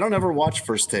Take? I don't ever watch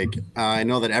First Take. I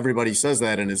know that everybody says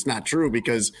that, and it's not true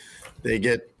because they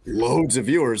get loads of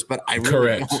viewers, but I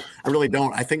really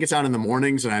don't. I think it's on in the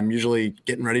mornings, and I'm usually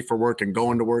getting ready for work and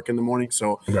going to work in the morning.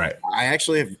 So right. I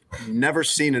actually have never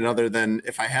seen it other than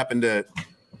if I happen to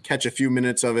catch a few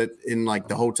minutes of it in like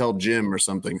the hotel gym or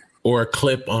something. Or a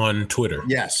clip on Twitter.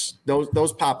 Yes,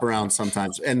 those pop around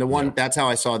sometimes. And the one that's how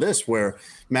I saw this, where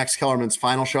Max Kellerman's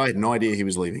final show. I had no idea he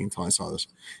was leaving until I saw this.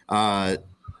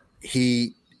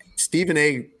 Stephen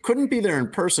A. couldn't be there in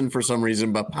person for some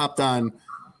reason, but popped on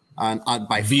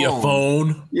by via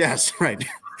phone. Yes, right.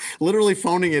 Literally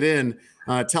phoning it in,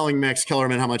 telling Max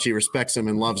Kellerman how much he respects him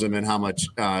and loves him, and how much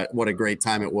what a great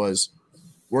time it was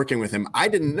working with him. I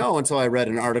didn't know until I read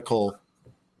an article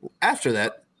after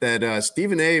that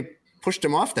Stephen A. pushed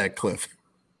him off that cliff.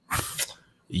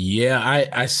 Yeah,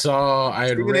 I saw. I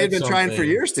had Stephen A. had been trying for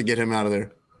years to get him out of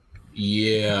there.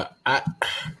 Yeah,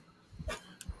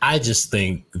 I just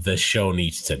think the show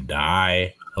needs to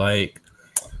die. Like,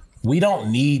 we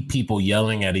don't need people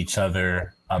yelling at each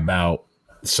other about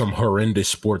some horrendous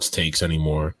sports takes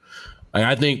anymore. Like,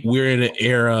 I think we're in an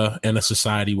era and a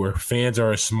society where fans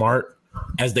are as smart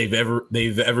as they've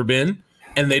ever been,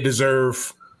 and they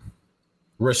deserve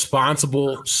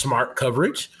responsible, smart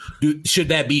coverage. Should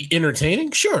that be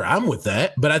entertaining? Sure, I'm with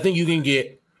that. But I think you can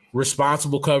get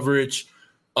responsible coverage.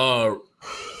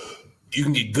 You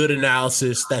can get good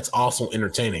analysis that's also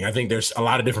entertaining. I think there's a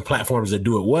lot of different platforms that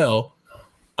do it well.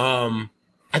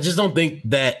 I just don't think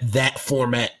that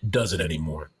format does it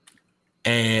anymore.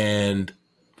 And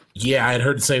yeah, I had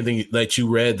heard the same thing that you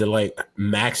read, that like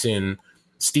Max and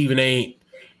Stephen A.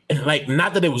 And like,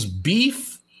 not that it was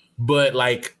beef, but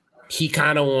like he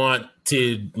kind of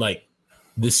wanted like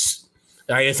this.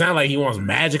 Like, it sounded like he wants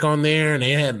Magic on there, and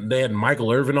they had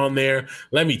Michael Irvin on there.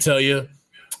 Let me tell you,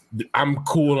 I'm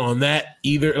cool on that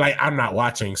either. Like, I'm not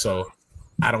watching, so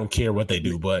I don't care what they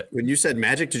do. But when you said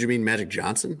Magic, did you mean Magic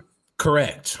Johnson?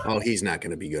 Correct. Oh, he's not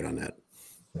going to be good on that.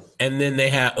 And then they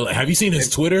have you seen his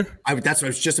Twitter? That's what I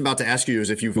was just about to ask you, is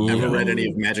if you've ever read any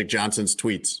of Magic Johnson's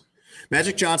tweets.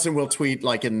 Magic Johnson will tweet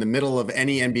like in the middle of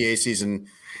any NBA season,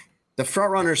 the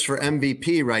front runners for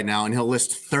MVP right now, and he'll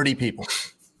list 30 people.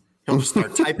 He'll just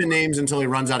start typing names until he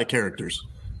runs out of characters.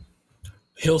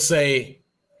 He'll say,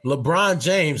 LeBron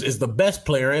James is the best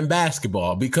player in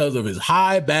basketball because of his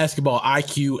high basketball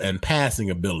IQ and passing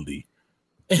ability.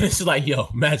 And it's like, yo,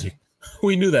 Magic,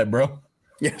 we knew that, bro.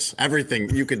 Yes, everything.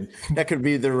 That could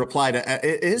be the reply to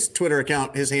his Twitter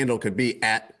account. His handle could be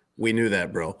 @we knew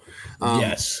that, bro.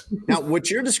 Yes. Now, what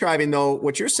you're describing, though,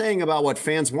 what you're saying about what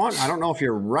fans want, I don't know if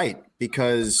you're right,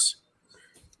 because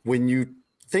when you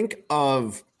think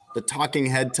of the talking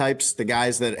head types, the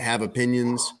guys that have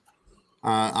opinions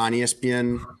on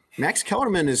ESPN, Max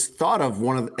Kellerman is thought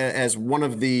of as one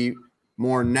of the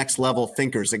more next level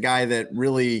thinkers, a guy that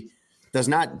really does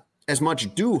not as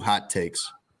much do hot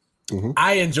takes. Mm-hmm.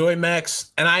 I enjoy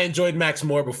Max, and I enjoyed Max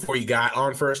more before he got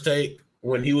on First Take,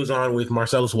 when he was on with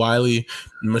Marcellus Wiley,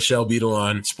 Michelle Beadle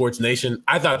on Sports Nation.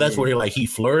 I thought that's where he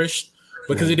flourished,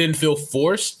 because he didn't feel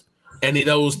forced, and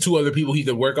there was two other people he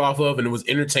could work off of, and it was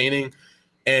entertaining,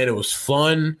 and it was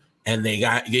fun, and they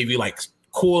gave you like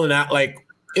cool and out, like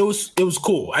it was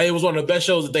cool. It was one of the best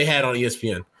shows that they had on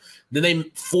ESPN. Then they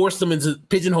forced him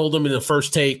pigeonholed him in the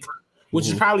First Take, which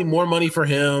is probably more money for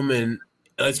him, and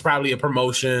it's probably a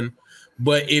promotion,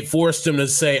 but it forced him to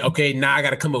say, okay, now I got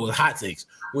to come up with hot takes.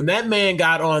 When that man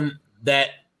got on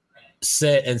that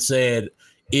set and said,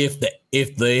 if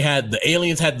the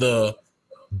aliens had the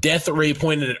death ray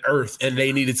pointed at Earth and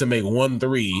they needed to make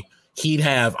 1-3, he'd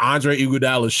have Andre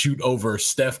Iguodala shoot over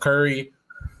Steph Curry.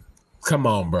 Come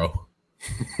on, bro.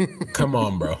 Come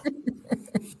on, bro.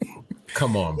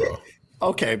 Come on, bro.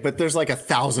 Okay, but there's like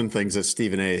 1,000 things that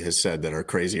Stephen A. has said that are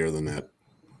crazier than that.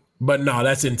 But no,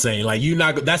 that's insane. Like,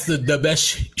 that's the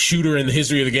best shooter in the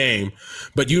history of the game.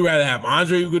 But you'd rather have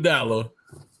Andre Iguodala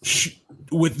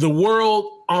with the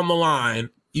world on the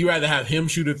line You rather have him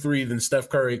shoot a three than Steph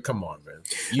Curry? Come on, man.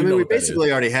 We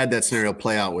basically already had that scenario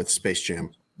play out with Space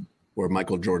Jam, where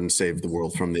Michael Jordan saved the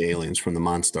world from the aliens, from the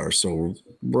Monstars. So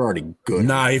we're already good.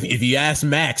 Nah, if you asked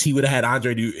Max, he would have had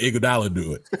Andre Iguodala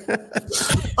do it.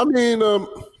 I mean,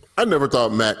 I never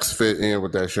thought Max fit in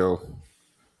with that show.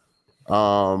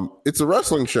 It's a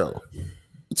wrestling show.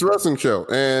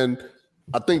 And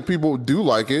I think people do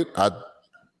like it.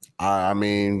 I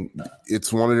mean,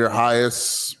 it's one of their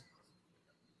highest,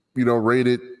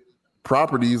 rated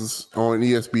properties on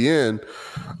ESPN.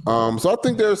 So I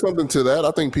think there's something to that.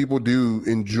 I think people do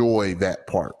enjoy that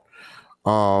part.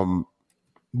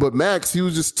 But Max, he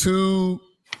was just too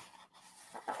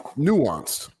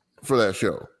nuanced for that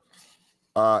show.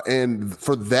 And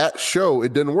for that show,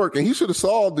 it didn't work. And he should have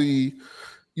saw this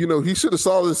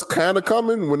kind of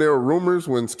coming when there were rumors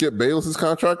when Skip Bayless's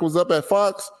contract was up at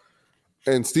Fox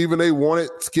and Stephen A wanted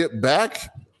Skip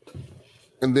back.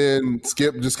 And then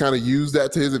Skip just kind of used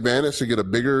that to his advantage to get a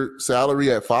bigger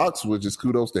salary at Fox, which is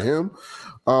kudos to him.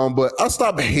 But I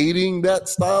stopped hating that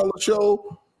style of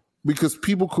show because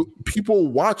people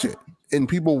watch it and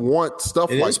people want stuff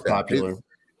like that. It is popular.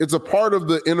 It's a part of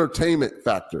the entertainment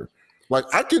factor. Like,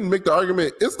 I can make the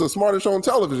argument it's the smartest show on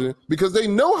television because they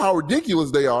know how ridiculous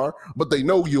they are, but they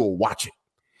know you'll watch it.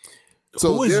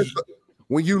 So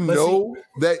when you know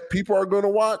that people are going to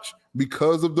watch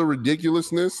because of the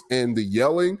ridiculousness and the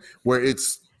yelling, where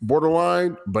it's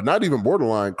borderline, but not even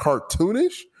borderline,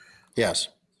 cartoonish. Yes.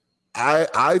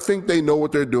 I think they know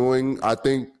what they're doing. I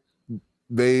think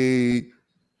they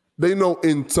know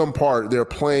in some part they're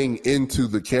playing into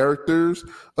the characters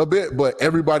a bit, but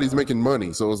everybody's making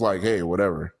money. So it's like, hey,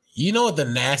 whatever. You know what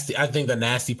I think the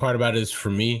nasty part about it is for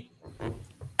me?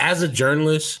 As a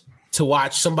journalist, to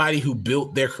watch somebody who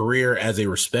built their career as a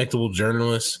respectable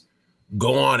journalist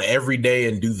go on every day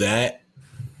and do that,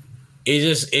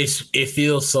 it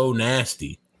feels so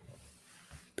nasty.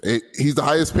 He's the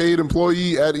highest paid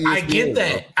employee at ESPN. I get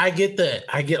that.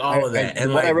 I get all of that.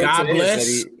 And like, God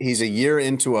bless. He's a year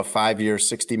into a 5-year,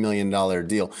 $60 million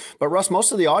deal. But Russ,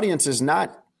 most of the audience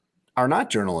are not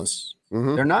journalists.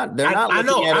 Mm-hmm. They're not. I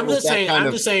know. I'm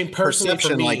just saying personally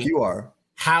for me, like you are.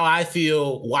 How I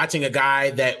feel watching a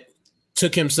guy that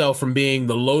took himself from being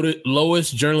the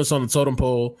lowest journalist on the totem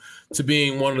pole to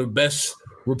being one of the best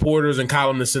reporters and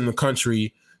columnists in the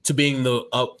country, to being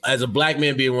as a black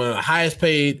man being one of the highest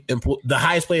paid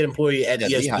employee at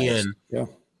ESPN,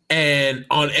 and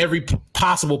on every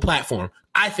possible platform.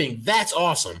 I think that's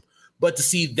awesome. But to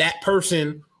see that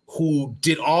person who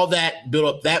did all that, build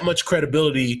up that much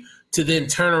credibility, to then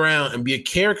turn around and be a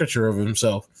caricature of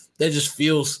himself, that just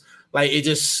feels like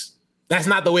that's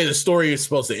not the way the story is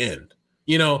supposed to end.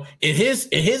 In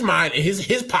his mind,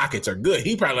 his pockets are good.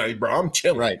 He probably like, bro, I'm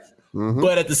chilling. Right. Mm-hmm.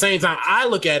 But at the same time, I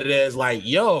look at it as like,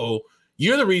 yo,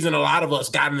 you're the reason a lot of us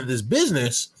got into this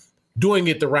business doing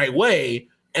it the right way.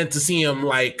 And to see him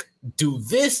like do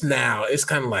this now, it's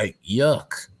kind of like,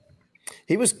 yuck.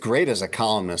 He was great as a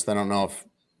columnist. I don't know if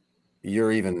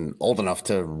you're even old enough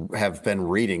to have been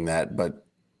reading that, but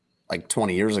like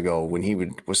 20 years ago when he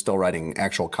was still writing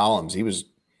actual columns, he was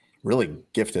really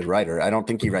gifted writer. I don't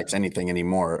think he writes anything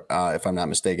anymore, if I'm not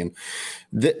mistaken.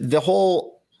 The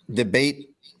whole debate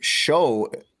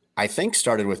show, I think,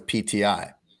 started with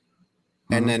PTI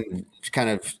and then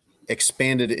kind of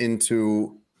expanded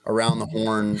into Around the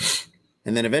Horn.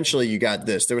 And then eventually you got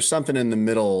this. There was something in the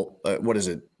middle. What is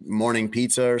it? Morning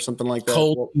pizza or something like that?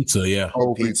 Cold pizza, yeah.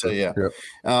 Cold pizza, yeah.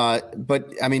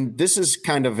 But I mean, this is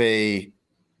kind of a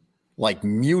like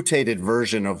mutated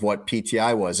version of what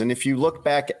PTI was. And if you look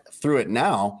back through it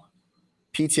now,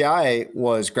 PTI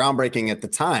was groundbreaking at the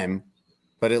time,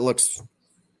 but it looks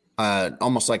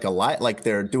almost like like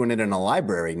they're doing it in a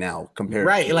library now compared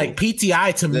to like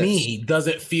PTI to me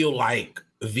doesn't feel like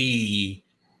the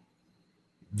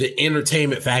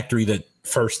entertainment factory that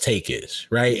First Take is,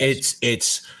 right?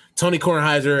 It's Tony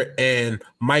Kornheiser and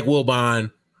Mike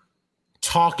Wilbon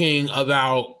talking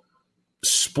about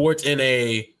sports in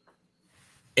a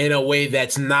way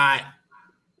that's not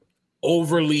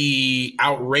overly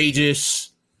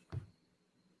outrageous.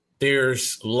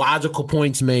 There's logical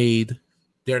points made.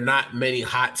 There are not many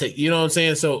hot takes. You know what I'm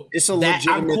saying? So it's a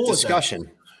legitimate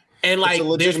discussion. And like, it's a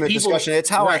legitimate discussion. It's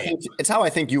how I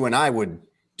think you and I would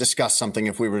discuss something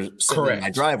if we were sitting in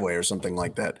my driveway or something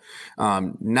like that.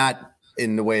 Not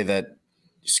in the way that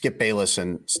Skip Bayless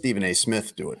and Stephen A.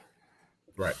 Smith do it.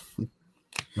 Right.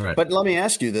 But let me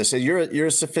ask you this: you're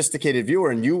a sophisticated viewer,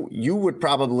 and you would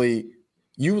probably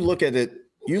look at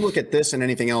this and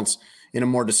anything else in a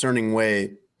more discerning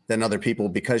way than other people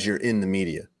because you're in the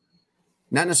media.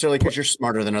 Not necessarily because you're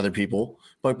smarter than other people,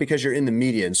 but because you're in the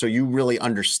media, and so you really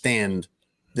understand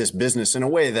this business in a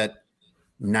way that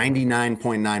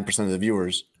 99.9% of the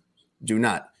viewers do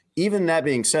not. Even that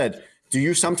being said, do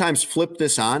you sometimes flip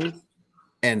this on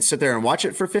and sit there and watch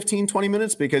it for 15, 20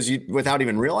 minutes without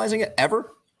even realizing it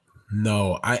ever?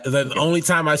 No, the only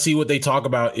time I see what they talk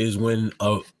about is when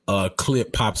a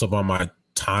clip pops up on my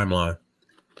timeline.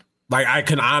 Like, I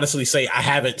can honestly say I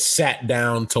haven't sat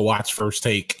down to watch First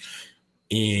Take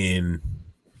in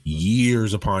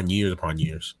years upon years upon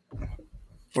years.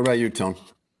 What about you, Tone?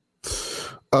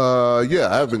 Yeah,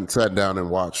 I haven't sat down and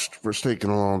watched First Take in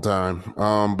a long time.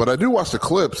 But I do watch the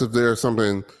clips if there's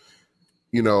something,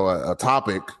 a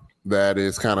topic that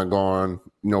is kind of gone,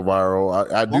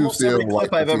 viral. I do almost still every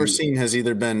clip I've ever seen has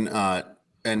either been,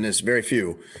 and it's very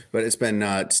few, but it's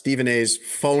been Stephen A's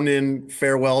phone-in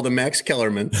farewell to Max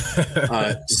Kellerman,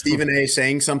 Stephen A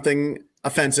saying something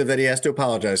offensive that he has to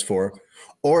apologize for,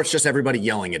 or it's just everybody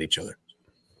yelling at each other.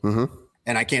 Mm-hmm.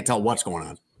 And I can't tell what's going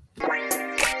on.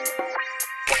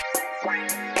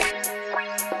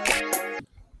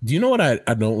 Do you know what I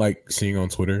don't like seeing on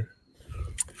Twitter?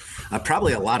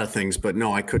 Probably a lot of things, but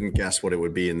no, I couldn't guess what it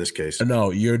would be in this case.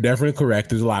 No, you're definitely correct.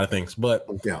 There's a lot of things, but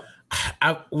yeah,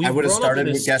 I would have started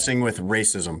with guessing with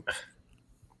racism.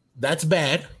 That's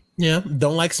bad. Yeah,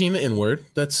 don't like seeing the N-word.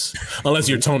 That's unless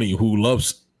you're Tony, who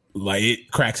loves, like,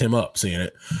 it cracks him up seeing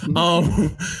it.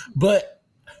 But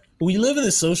we live in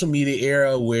this social media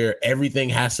era where everything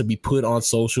has to be put on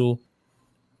social.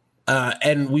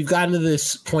 And we've gotten to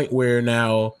this point where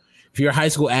now, if you're a high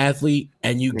school athlete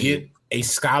and you get a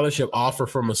scholarship offer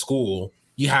from a school,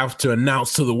 you have to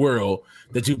announce to the world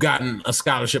that you've gotten a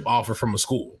scholarship offer from a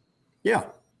school. Yeah.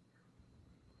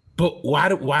 But why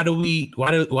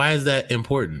is that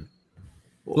important?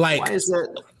 Like, why is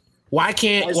that? Why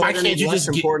can't you just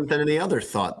get important than any other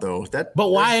thought though? But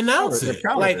why announce it?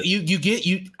 Like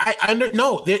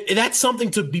that's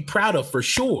something to be proud of for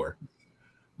sure.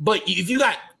 But if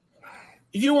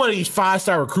you're one of these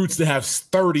 5-star recruits that have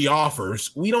 30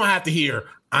 offers, we don't have to hear,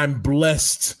 I'm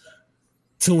blessed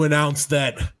to announce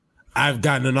that I've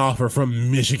gotten an offer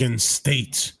from Michigan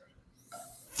State.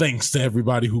 Thanks to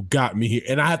everybody who got me here.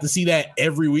 And I have to see that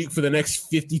every week for the next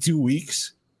 52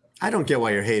 weeks. I don't get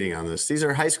why you're hating on this. These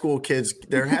are high school kids.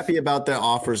 They're happy about the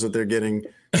offers that they're getting.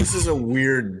 This is a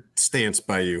weird stance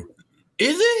by you.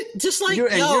 Is it? Just like, you're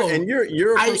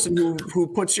a person who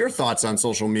puts your thoughts on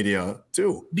social media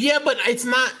too. Yeah, but it's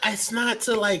not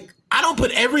to, like, I don't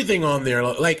put everything on there.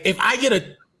 Like, if I get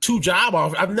a 2 job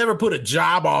offer, I've never put a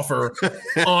job offer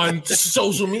on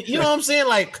social media. You know what I'm saying?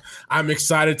 Like, I'm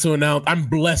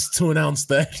blessed to announce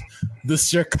that the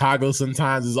Chicago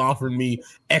Sun-Times is offering me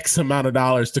X amount of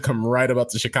dollars to come write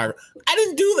about the Chicago. I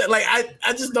didn't do that. Like,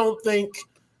 I just don't think,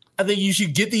 I think you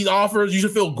should get these offers. You should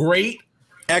feel great.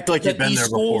 Act like you've been there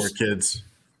before, kids.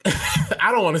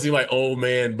 I don't want to seem like old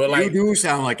man, but like, you do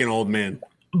sound like an old man.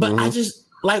 But I just,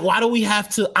 like, why do we have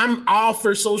to? I'm all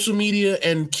for social media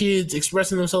and kids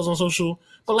expressing themselves on social,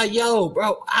 but like, yo,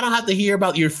 bro, I don't have to hear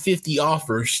about your 50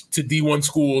 offers to D1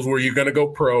 schools where you're gonna go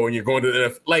pro and you're going to the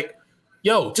NFL. Like,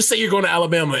 yo, just say you're going to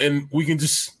Alabama and we can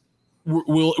just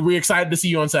we're excited to see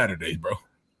you on Saturdays, bro.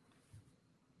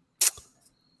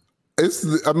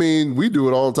 We do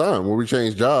it all the time where we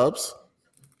change jobs.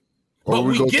 But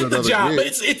we get the job.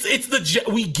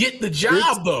 But we get the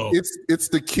job though. It's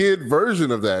the kid version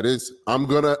of that.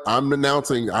 I'm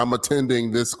announcing I'm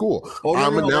attending this school.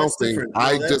 I'm announcing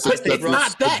I just accepted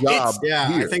the job.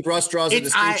 I think Russ draws a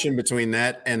distinction between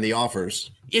that and the offers.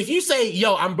 If you say,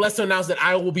 yo, I'm blessed to announce that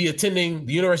I will be attending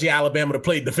the University of Alabama to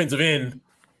play defensive end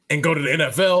and go to the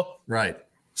NFL. Right.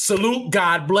 Salute,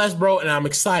 God bless, bro, and I'm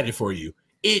excited for you.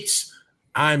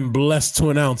 I'm blessed to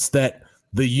announce that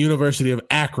the University of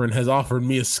Akron has offered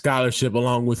me a scholarship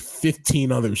along with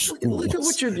 15 other schools. Look at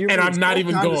what you're and I'm not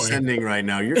even going. Right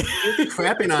now. You're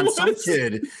crapping on some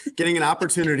kid getting an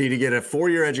opportunity to get a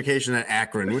 4-year education at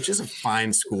Akron, which is a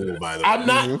fine school, by the way. I'm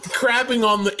not crapping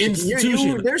on the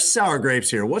institution. There's sour grapes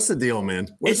here. What's the deal, man?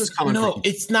 Where's this coming from? No,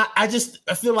 it's not. I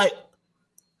feel like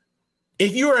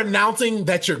if you're announcing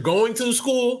that you're going to the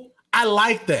school, I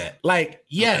like that. Like,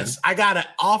 yes, okay. I got an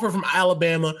offer from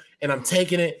Alabama and I'm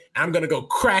taking it. I'm going to go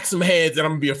crack some heads and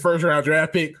I'm going to be a 1st-round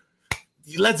draft pick.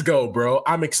 Let's go, bro.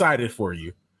 I'm excited for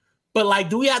you. But, like,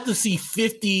 do we have to see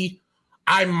 50,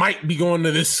 I might be going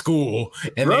to this school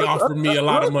and they offered me a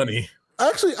lot of money?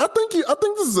 Actually, I think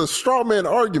this is a straw man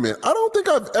argument. I don't think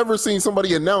I've ever seen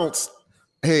somebody announce,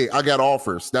 hey, I got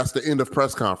offers. That's the end of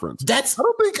press conference. I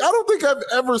don't think I've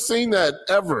ever seen that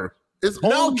ever. It's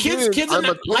kids are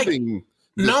not, like,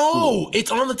 No, it's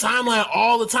on the timeline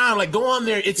all the time. Like, go on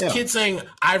there. It's kids saying,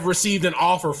 I've received an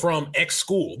offer from X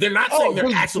school. They're not saying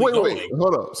they're actually going. Wait,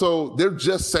 hold up. So they're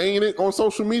just saying it on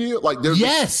social media? Like, they're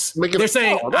they're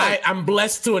saying, I'm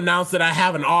blessed to announce that I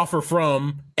have an offer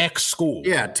from X school.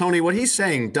 Yeah, Tony, what he's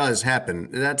saying does happen.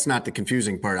 That's not the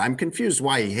confusing part. I'm confused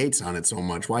why he hates on it so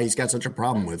much, why he's got such a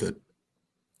problem with it.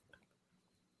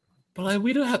 But like,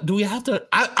 we don't have. Do we have to?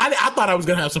 I thought I was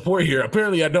gonna have support here.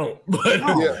 Apparently, I don't. But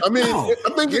I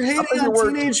think you're hating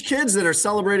on teenage kids that are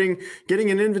celebrating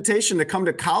getting an invitation to come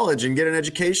to college and get an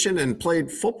education and play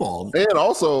football. And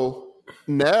also,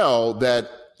 now that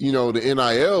the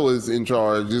NIL is in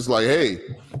charge, it's like, hey,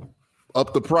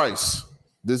 up the price.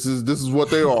 This is what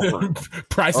they offer.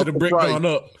 Price of the brick going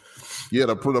up. Yeah,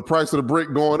 the price of the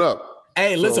brick going up.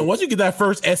 Hey, listen. Once you get that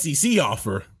first SEC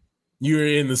offer, you're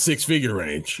in the six-figure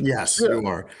range. Yes, you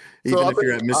are. Even if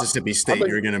you're at Mississippi State,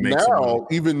 you're going to make some money.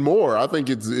 Even more. I think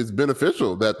it's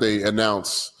beneficial that they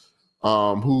announce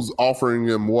who's offering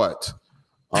them what,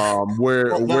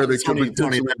 where they could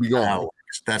potentially be going.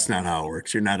 That's not how it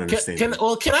works. You're not understanding.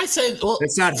 Can I say? Well,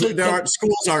 it's not.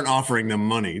 Schools aren't offering them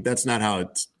money. That's not how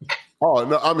it's. Oh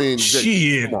no! I mean,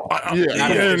 shit. Man,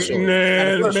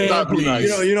 please.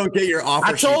 You don't get your offer.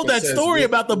 I told that story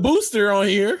about the booster on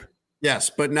here.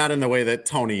 Yes, but not in the way that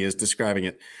Tony is describing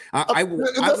it. I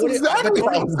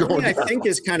think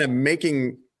is kind of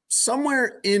making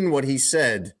somewhere in what he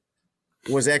said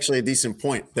was actually a decent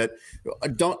point. That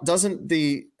doesn't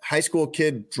the high school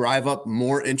kid drive up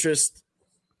more interest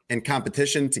and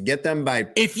competition to get them by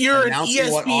if you're announcing an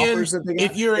ESPN, what offers that they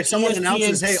got? If someone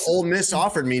announces, "Hey, Ole Miss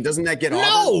offered me," doesn't that get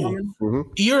offers?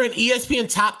 You're an ESPN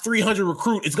top 300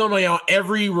 recruit. It's going to be on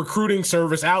every recruiting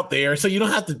service out there, so you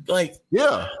don't have to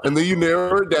and then you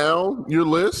narrow it down your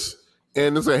list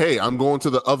and then say, "Hey, I'm going to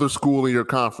the other school in your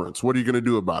conference. What are you going to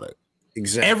do about it?"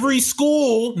 Exactly. Every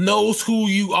school knows who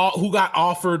got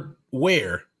offered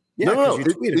where. Yeah, no.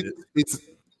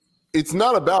 It's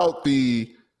not about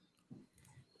the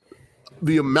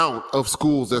amount of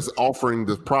schools that's offering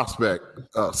the prospect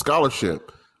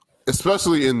scholarship,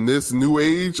 especially in this new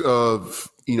age of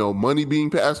money being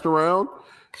passed around.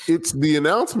 It's the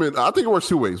announcement. I think it works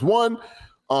two ways. One,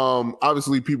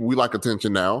 obviously, we like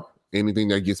attention now. Anything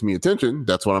that gets me attention,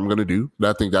 that's what I'm going to do.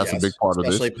 I think that's a big part of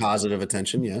this. Especially positive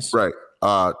attention, yes. Right.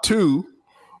 Two,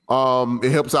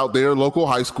 it helps out their local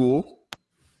high school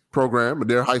program,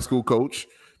 their high school coach.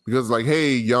 Because like,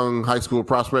 hey, young high school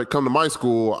prospect, come to my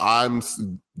school.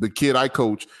 The kid I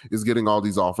coach is getting all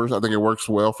these offers. I think it works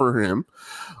well for him.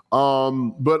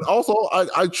 But also,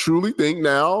 I truly think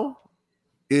now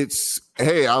it's,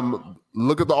 hey,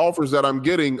 look at the offers that I'm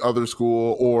getting other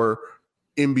school or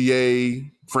NBA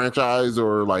franchise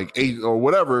or like or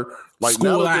whatever. Like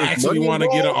school I actually want to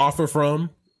get an offer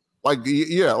from.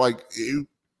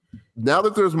 Now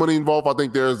that there's money involved, I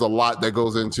think there's a lot that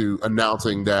goes into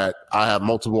announcing that I have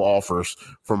multiple offers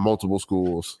from multiple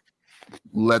schools.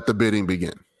 Let the bidding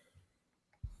begin.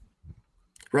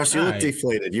 Russ, you look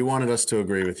deflated. You wanted us to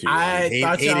agree with you.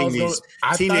 Hating these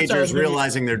teenagers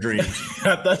realizing their dreams.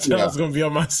 I thought y'all was going to be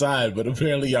on my side, but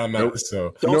apparently y'all not.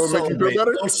 So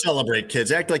don't celebrate,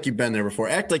 kids. Act like you've been there before.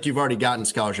 Act like you've already gotten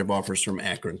scholarship offers from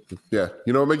Akron. Yeah.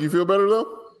 You know what make you feel better,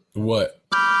 though? What?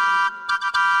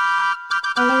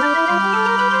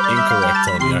 Incorrect,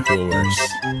 Tony. I feel worse.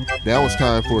 Now it's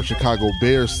time for a Chicago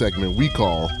Bears segment we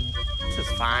call This is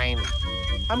fine.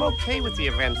 I'm okay with the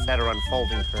events that are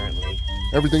unfolding currently.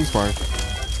 Everything's fine.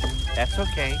 That's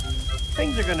okay.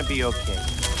 Things are going to be okay.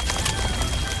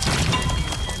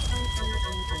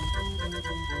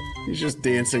 He's just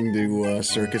dancing to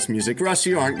circus music. Russ,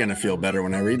 you aren't going to feel better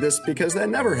when I read this because that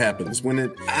never happens. When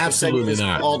it absolutely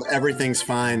not called "Everything's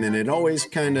Fine," and it always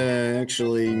kind of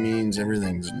actually means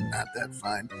everything's not that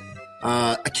fine.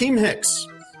 Akeem Hicks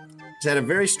has had a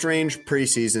very strange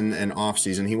preseason and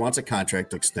offseason. He wants a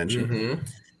contract extension.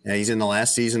 He's in the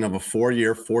last season of a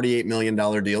 4-year, $48 million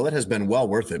deal. It has been well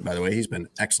worth it, by the way. He's been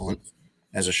excellent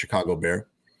as a Chicago Bear.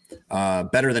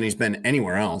 Better than he's been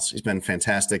anywhere else. He's been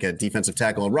fantastic at defensive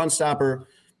tackle, a run stopper,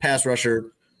 pass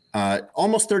rusher.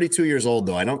 Almost 32 years old,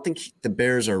 though. I don't think the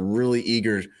Bears are really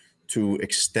eager to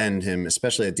extend him,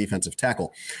 especially at defensive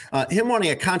tackle. Him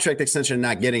wanting a contract extension and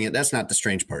not getting it, that's not the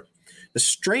strange part. The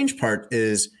strange part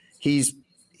is he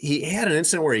had an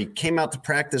incident where he came out to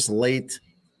practice late.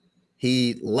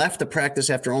 He left the practice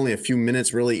after only a few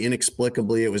minutes, really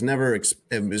inexplicably. It was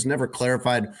never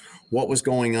clarified what was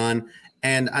going on.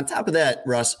 And on top of that,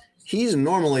 Russ, he's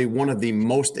normally one of the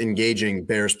most engaging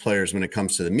Bears players when it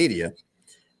comes to the media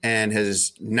and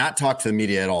has not talked to the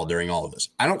media at all during all of this.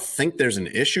 I don't think there's an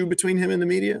issue between him and the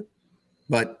media,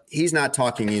 but he's not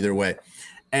talking either way.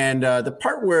 And the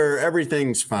part where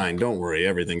everything's fine, don't worry,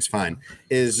 everything's fine,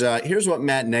 is here's what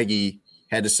Matt Nagy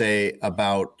had to say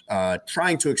about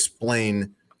trying to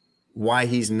explain why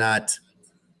he's not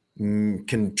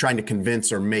trying to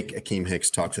convince or make Akiem Hicks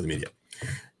talk to the media.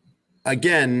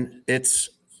 Again, it's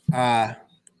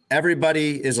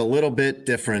everybody is a little bit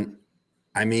different.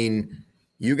 I mean,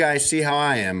 you guys see how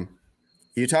I am.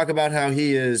 You talk about how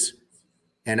he is,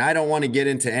 and I don't want to get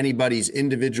into anybody's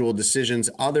individual decisions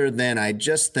other than I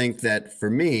just think that for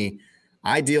me,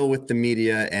 I deal with the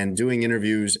media and doing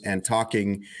interviews and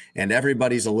talking, and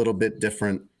everybody's a little bit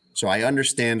different. So I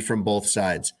understand from both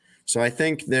sides. So I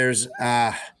think there's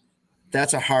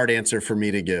that's a hard answer for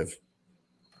me to give.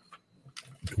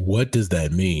 What does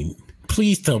that mean?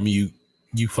 Please tell me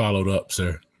you followed up,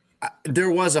 sir. There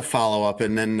was a follow-up,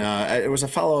 and then it was a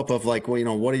follow-up of like, well, you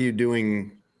know, what are you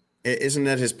doing? Isn't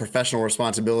that his professional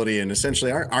responsibility? And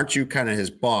essentially, aren't you kind of his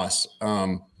boss?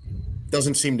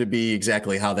 Doesn't seem to be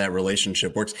exactly how that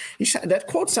relationship works. That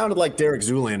quote sounded like Derek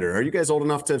Zoolander. Are you guys old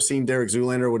enough to have seen Derek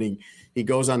Zoolander when he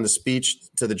goes on the speech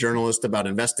to the journalist about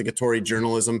investigatory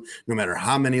journalism? No matter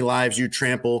how many lives you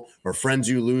trample or friends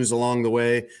you lose along the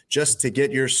way, just to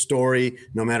get your story,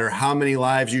 no matter how many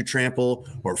lives you trample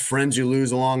or friends you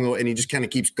lose along the way. And he just kind of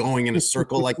keeps going in a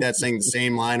circle like that, saying the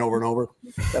same line over and over.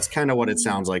 That's kind of what it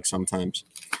sounds like sometimes.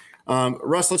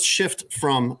 Russ, let's shift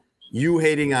from you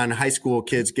hating on high school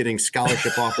kids getting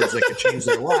scholarship offers that could change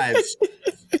their lives.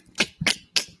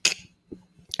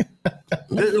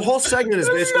 The whole segment is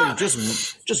basically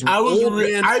just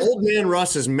old man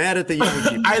Russ is mad at the young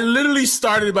people. I literally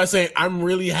started by saying I'm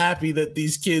really happy that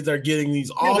these kids are getting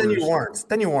these offers.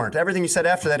 Then you weren't. Everything you said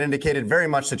after that indicated very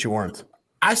much that you weren't.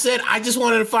 I said I just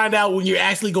wanted to find out when you're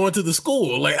actually going to the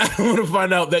school. Like, I don't want to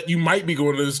find out that you might be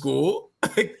going to the school.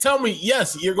 Like, tell me,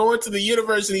 yes, you're going to the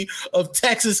University of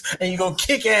Texas and you're going to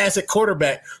kick ass at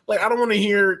quarterback. Like, I don't want to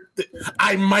hear that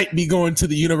I might be going to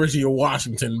the University of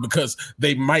Washington because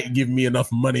they might give me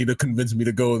enough money to convince me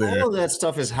to go there. All of that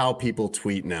stuff is how people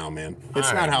tweet now, man.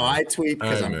 It's not how I tweet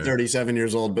because I'm 37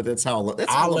 years old, but that's how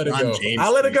I'll let it go. James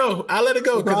I'll let it go. I'll let it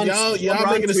go because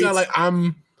y'all making it sound like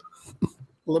I'm.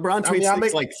 LeBron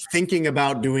tweets like thinking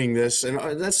about doing this,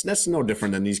 and that's no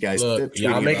different than these guys. Look,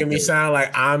 y'all making me sound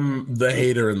like I'm the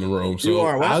hater in the room. So you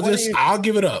are. I'll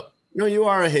give it up. No, you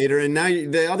are a hater. And now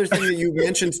the other thing that you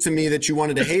mentioned to me that you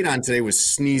wanted to hate on today was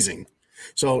sneezing.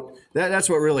 So that's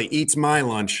what really eats my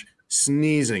lunch,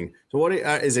 sneezing. So what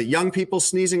is it? Young people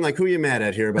sneezing? Like, who are you mad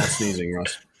at here about sneezing,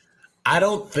 Russ? I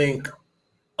don't think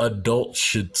adults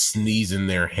should sneeze in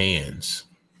their hands.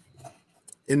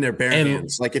 In their bare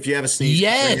hands. Like if you have a sneeze,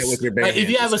 yes. With your bare hands, if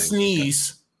you have a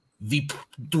sneeze, the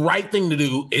right thing to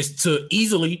do is to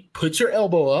easily put your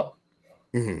elbow up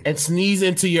and sneeze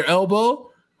into your elbow.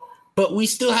 But we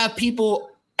still have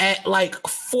people at like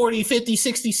 40, 50,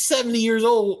 60, 70 years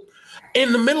old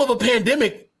in the middle of a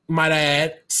pandemic, might I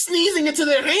add, sneezing into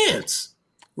their hands.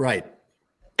 Right.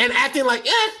 And acting like,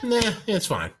 it's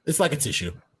fine. It's like a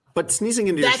tissue. But sneezing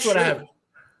into your shirt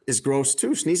is gross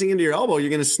too. Sneezing into your elbow, you're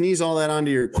going to sneeze all that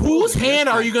onto your. Whose hand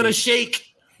are you going to shake?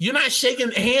 You're not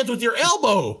shaking hands with your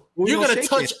elbow. You're going to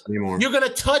touch. You're going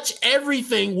to touch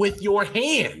everything with your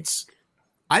hands.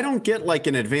 I don't get like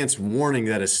an advance warning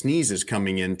that a sneeze is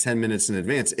coming in 10 minutes in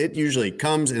advance. It usually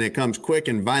comes and it comes quick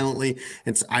and violently.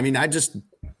 And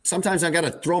sometimes I got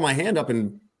to throw my hand up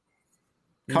and.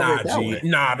 Nah.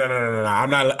 I'm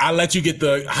not. I'll let you get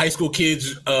the high school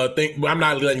kids thing. I'm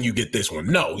not letting you get this one.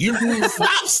 No, you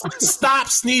stop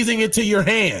sneezing into your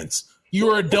hands.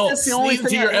 You're adult. Sneeze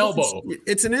into your elbow.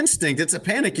 It's an instinct. It's a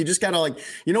panic. You just gotta like.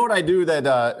 You know what I do?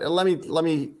 That let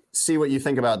me see what you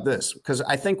think about this, because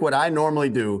I think what I normally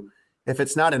do, if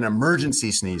it's not an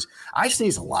emergency sneeze, I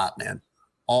sneeze a lot, man.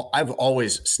 I've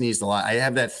always sneezed a lot. I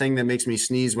have that thing that makes me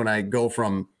sneeze when I go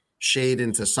from shade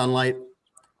into sunlight,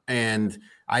 and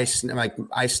I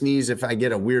sneeze if I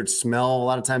get a weird smell. A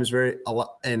lot of times,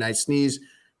 and I sneeze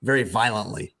very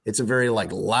violently. It's a very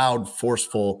like loud,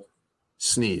 forceful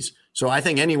sneeze. So I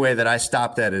think any way that I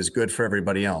stop that is good for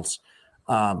everybody else.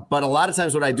 But a lot of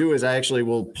times, what I do is I actually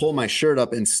will pull my shirt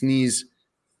up and sneeze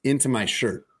into my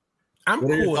shirt. What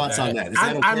are your thoughts on that? Is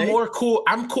that okay? I'm more cool.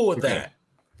 I'm cool with that.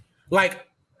 Like,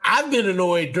 I've been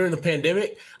annoyed during the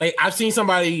pandemic. Like, I've seen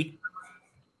somebody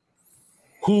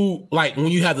who, like, when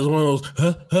you have this one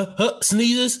of those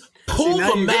sneezes, pull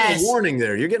the mask.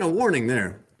 You're getting a warning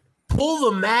there.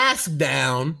 Pull the mask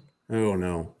down. Oh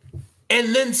no!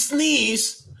 And then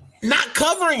sneeze, not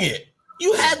covering it.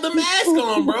 You had the mask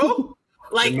on, bro.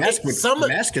 Like, the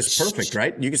mask is perfect,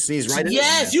 right? You can sneeze right in.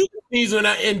 Yes, you can sneeze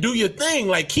and do your thing.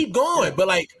 Like, keep going. But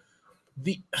like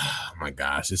oh my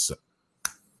gosh,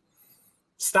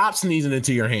 stop sneezing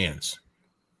into your hands.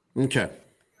 Okay.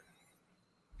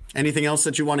 Anything else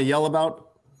that you want to yell about?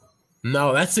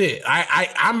 No, that's it.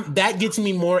 I'm that gets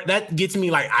me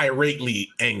like irately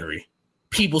angry.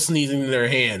 People sneezing in their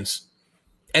hands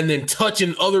and then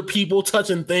touching other people,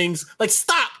 touching things. Like,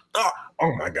 stop.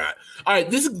 Oh my God. All right,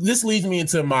 this leads me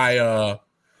into my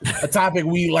a topic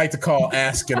we like to call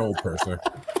Ask an Old Person.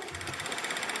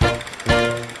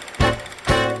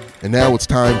 And now it's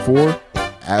time for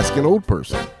Ask an Old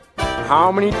Person.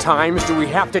 How many times do we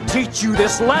have to teach you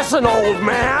this lesson, old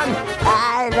man?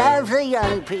 I love the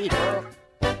young people.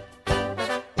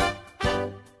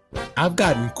 I've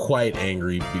gotten quite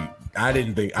angry. I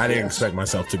didn't expect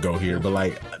myself to go here, but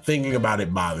like thinking about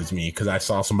it bothers me because I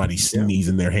saw somebody sneeze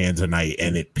in their hand tonight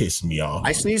and it pissed me off.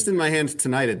 I sneezed in my hand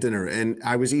tonight at dinner, and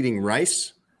I was eating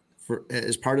rice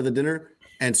as part of the dinner.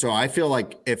 And so I feel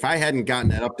like if I hadn't gotten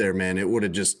that up there, man, it would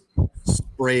have just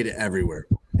sprayed everywhere.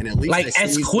 And at least like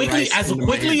as quickly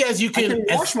as you can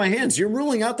wash my hands. You're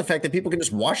ruling out the fact that people can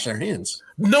just wash their hands.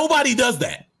 Nobody does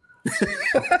that.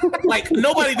 Like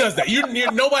nobody does that.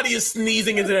 Nobody is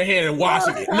sneezing into their hand and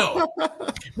washing it. No,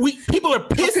 people are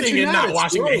pissing and not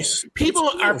washing their hands. People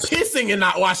are pissing and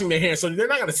not washing their hands, so they're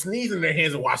not going to sneeze in their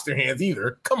hands and wash their hands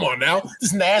either. Come on now,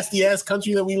 this nasty ass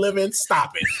country that we live in.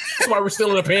 Stop it. That's why we're still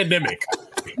in a pandemic.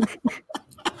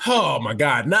 Oh my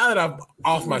God! Now that I'm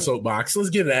off my soapbox,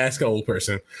 let's get to Ask an Old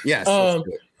Person. Yes.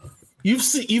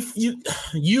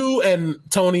 You and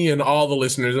Tony and all the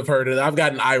listeners have heard it. I've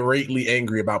gotten irately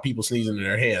angry about people sneezing in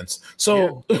their hands.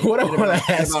 So what I want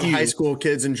to ask about you, high school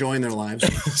kids enjoying their lives.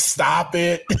 Stop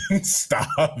it. Stop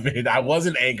it. I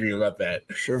wasn't angry about that.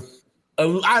 Sure.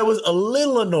 I was a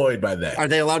little annoyed by that. Are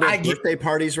they allowed to have birthday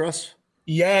parties, Russ?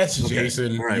 Yes, okay.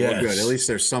 Jason. All right, yes. Well, good. At least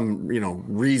there's some,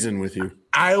 reason with you.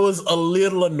 I was a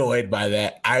little annoyed by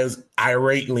that. I was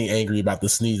irately angry about the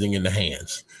sneezing in the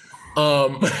hands.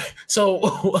 So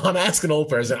I'm asking Old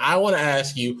Person, I want to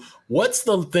ask you, what's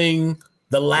the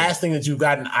last thing that you've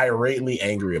gotten irately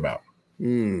angry about?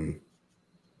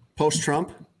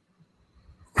 Post-Trump?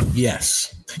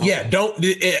 Yes. Okay.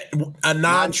 Yeah. A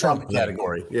non-Trump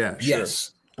category. Yeah. Sure.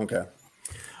 Yes. Okay.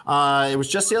 It was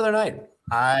just the other night.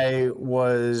 I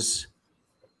was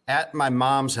at my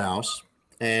mom's house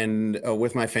and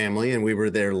with my family, and we were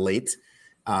there late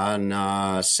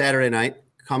on Saturday night,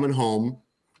 coming home.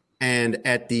 And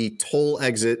at the toll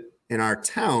exit in our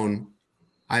town,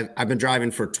 I've been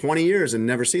driving for 20 years and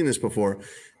never seen this before.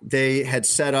 They had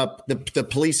set up, the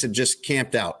police had just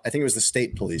camped out. I think it was the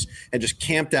state police, had just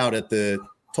camped out at the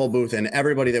toll booth, and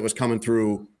everybody that was coming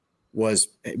through was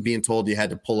being told you had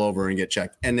to pull over and get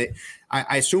checked. And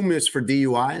I assume it's for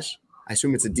DUIs. I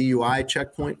assume it's a DUI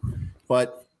checkpoint,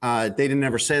 but they didn't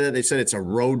ever say that. They said it's a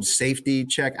road safety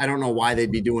check. I don't know why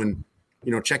they'd be doing,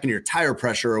 checking your tire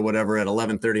pressure or whatever at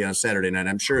 11:30 on a Saturday night.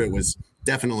 I'm sure it was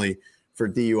definitely for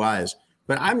DUIs.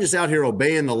 But I'm just out here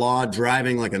obeying the law,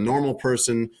 driving like a normal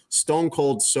person, stone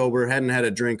cold sober, hadn't had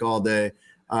a drink all day.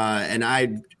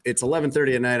 It's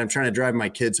 11:30 at night. I'm trying to drive my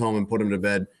kids home and put them to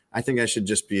bed. I think I should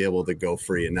just be able to go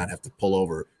free and not have to pull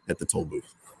over at the toll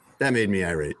booth. That made me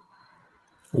irate.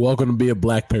 Welcome to be a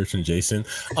black person, Jason.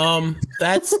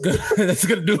 That's good. That's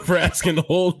gonna do it for Asking the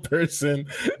Old Person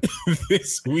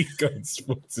this week on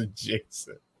Sports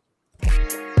Adjacent.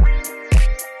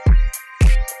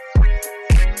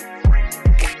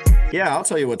 Yeah, I'll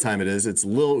tell you what time it is. It's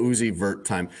Lil Uzi Vert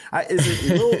time. Is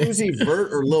it Lil Uzi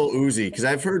Vert or Lil Uzi? Because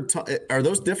I've heard, are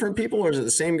those different people or is it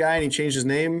the same guy and he changed his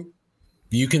name?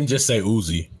 You can just say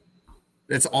Uzi.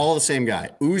 It's all the same guy.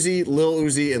 Uzi, Lil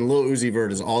Uzi, and Lil Uzi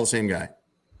Vert is all the same guy.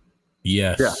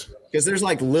 Yes. Yeah. Because there's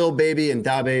like Lil Baby and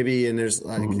Da Baby, and there's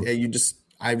like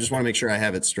I just want to make sure I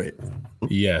have it straight.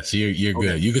 Yes, you're okay.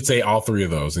 Good. You could say all three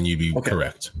of those, and you'd be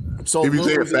correct. So if you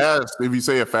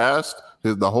say it fast,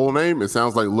 the whole name, it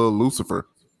sounds like Lil Lucifer.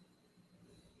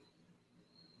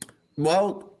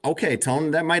 Well, okay,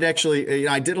 Tone, that might actually.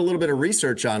 I did a little bit of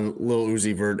research on Lil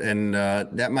Uzi Vert, and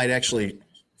that might actually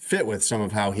fit with some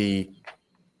of how he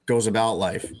goes about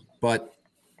life. But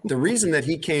the reason that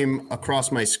he came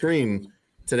across my screen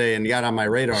today and got on my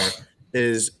radar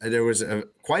is there was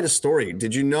quite a story.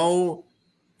 Did you know,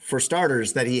 for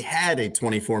starters, that he had a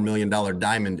 $24 million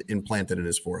diamond implanted in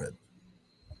his forehead?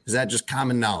 Is that just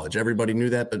common knowledge? Everybody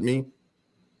knew that but me?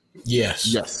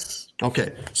 Yes.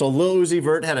 Okay. So Lil Uzi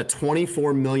Vert had a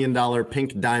 $24 million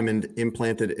pink diamond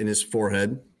implanted in his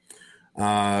forehead,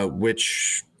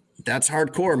 which that's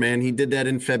hardcore, man. He did that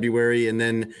in February, and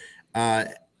then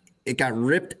it got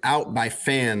ripped out by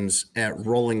fans at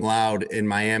Rolling Loud in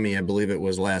Miami. I believe it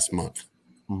was last month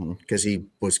because he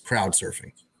was crowd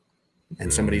surfing,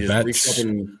 and somebody just reached up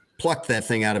and plucked that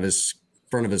thing out of his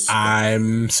front of his.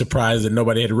 I'm surprised that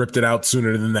nobody had ripped it out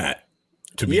sooner than that.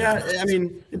 Yeah, I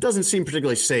mean, it doesn't seem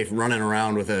particularly safe running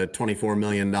around with a $24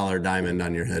 million diamond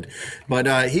on your head.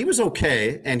 But he was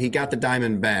okay, and he got the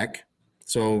diamond back.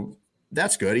 So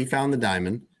that's good. He found the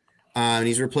diamond. And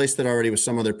he's replaced it already with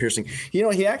some other piercing. You know,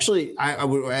 he actually,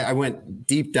 I went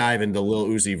deep dive into Lil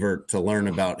Uzi Vert to learn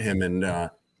about him and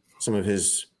some of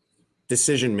his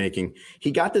decision making.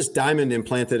 He got this diamond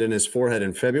implanted in his forehead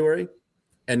in February,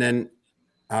 and then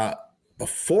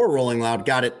before Rolling Loud,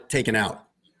 got it taken out,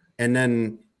 and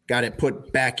then got it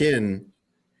put back in.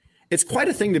 It's quite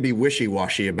a thing to be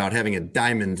wishy-washy about having a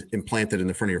diamond implanted in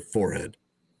the front of your forehead.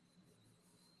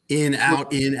 In,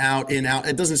 out, in, out, in, out.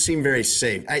 It doesn't seem very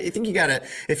safe. I think you got to,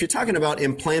 if you're talking about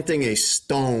implanting a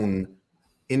stone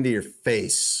into your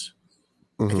face,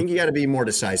 I think you got to be more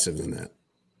decisive than that.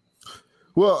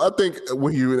 Well, I think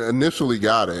when you initially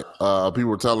got it, people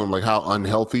were telling him like how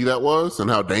unhealthy that was and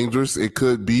how dangerous it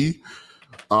could be.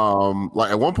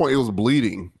 Like at one point it was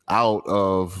bleeding out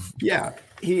of. Yeah.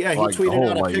 He tweeted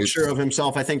out a picture of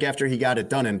himself, I think, after he got it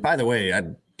done. And by the way,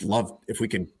 I'd love if we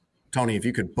could, Tony, if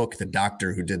you could book the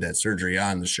doctor who did that surgery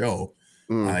on the show,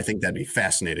 I think that'd be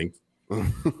fascinating.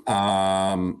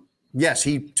 Yes,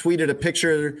 he tweeted a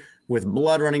picture with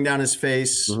blood running down his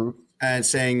face and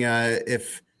saying,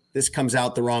 if this comes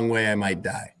out the wrong way, I might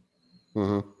die.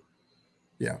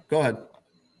 Yeah, go ahead.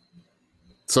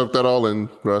 Soak that all in,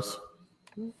 Russ.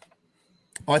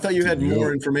 Oh, I thought you had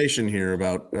more information here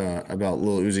about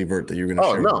Lil Uzi Vert that you were going to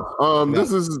share. Oh, no.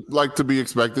 This is like to be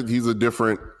expected. He's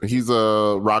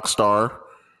a rock star,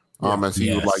 as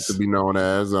he would like to be known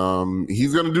as.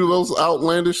 He's going to do those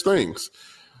outlandish things.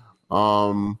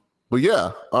 But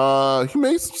yeah, he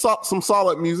made some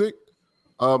solid music.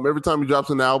 Every time he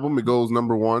drops an album, it goes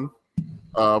number one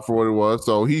for what it was.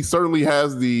 So he certainly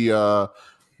has the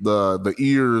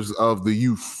ears of the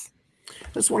youth.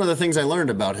 That's one of the things I learned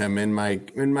about him in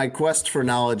my quest for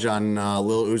knowledge on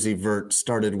Lil Uzi Vert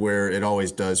started where it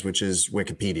always does, which is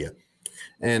Wikipedia.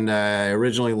 And I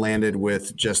originally landed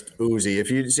with just Uzi. If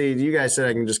you see, you guys said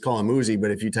I can just call him Uzi, but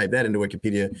if you type that into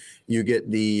Wikipedia, you get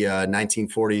the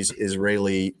 1940s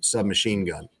Israeli submachine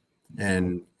gun.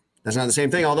 And that's not the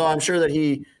same thing, although I'm sure that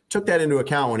he took that into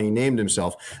account when he named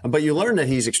himself. But you learn that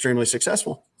he's extremely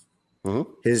successful.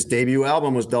 His debut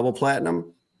album was double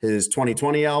platinum. His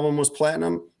 2020 album was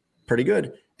platinum. Pretty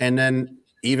good. And then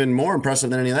even more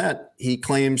impressive than any of that, he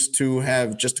claims to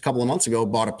have just a couple of months ago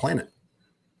bought a planet.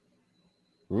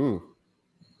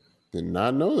 Did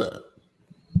not know that.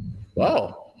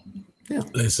 Wow. Yeah.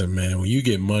 Listen, man, when you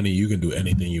get money, you can do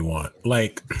anything you want.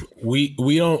 Like we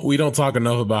don't talk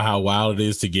enough about how wild it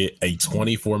is to get a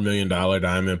 $24 million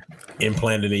diamond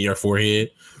implanted in your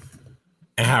forehead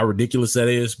and how ridiculous that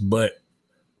is. But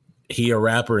he a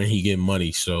rapper and he getting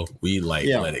money, so we let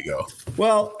it go.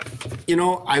 Well,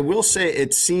 I will say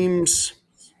it seems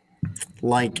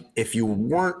like if you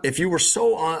were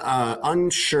so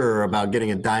unsure about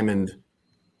getting a diamond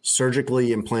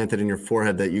surgically implanted in your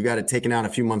forehead that you got it taken out a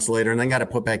few months later and then got it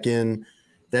put back in,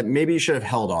 that maybe you should have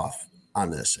held off on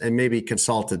this and maybe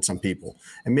consulted some people.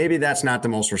 And maybe that's not the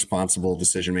most responsible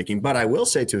decision making. But I will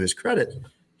say, to his credit,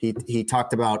 he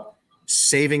talked about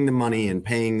saving the money and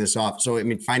paying this off. So, I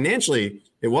mean, financially,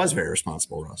 it was very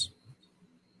responsible, Russ.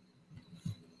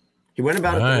 He went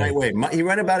about it the right way. He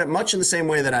went about it much in the same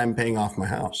way that I'm paying off my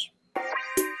house.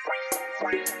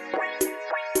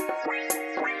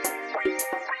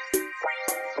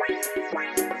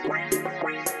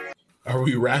 Are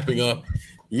we wrapping up?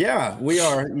 Yeah, we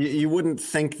are. You wouldn't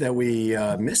think that we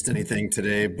missed anything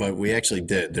today, but we actually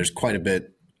did. There's quite a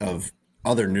bit of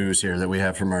other news here that we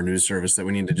have from our news service that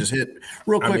we need to just hit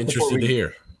real quick. I'm interested to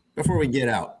hear before we get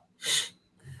out.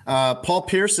 Paul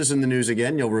Pierce is in the news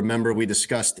again. You'll remember we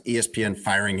discussed ESPN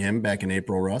firing him back in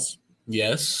April, Russ.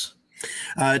 Yes.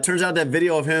 It turns out that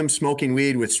video of him smoking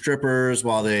weed with strippers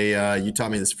while they, you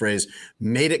taught me this phrase,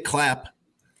 made it clap,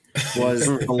 was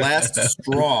the last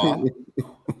straw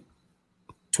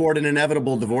toward an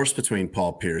inevitable divorce between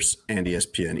Paul Pierce and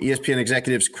ESPN. ESPN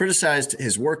executives criticized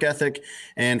his work ethic,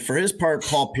 and for his part,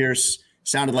 Paul Pierce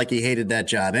sounded like he hated that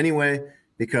job anyway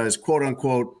because, quote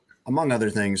unquote, among other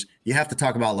things, you have to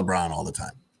talk about LeBron all the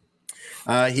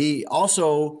time. He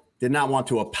also did not want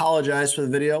to apologize for the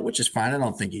video, which is fine. I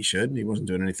don't think he should. He wasn't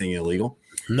doing anything illegal.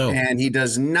 No. And he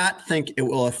does not think it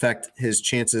will affect his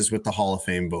chances with the Hall of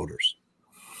Fame voters.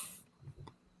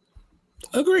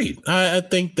 Agreed. I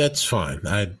think that's fine.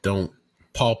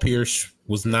 Paul Pierce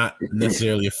was not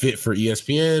necessarily a fit for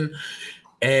ESPN,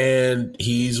 and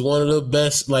he's one of the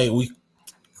best. Like, we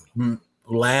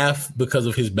laugh because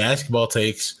of his basketball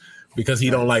takes because he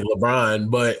don't like LeBron,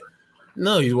 but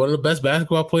no, he's one of the best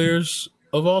basketball players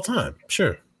of all time.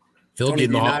 Sure. He'll get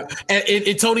in the Hall.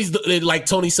 And Tony's like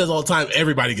Tony says all the time,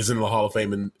 everybody gets into the Hall of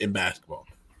Fame in basketball.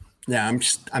 Yeah,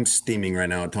 I'm steaming right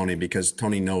now at Tony because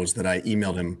Tony knows that I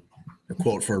emailed him a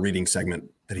quote for a reading segment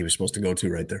that he was supposed to go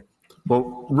to right there.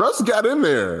 Well, Russ got in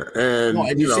there,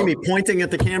 and you see me pointing at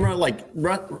the camera like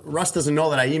Russ doesn't know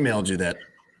that I emailed you that.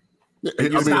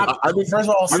 First of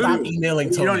all, stop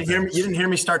emailing Tony. You didn't hear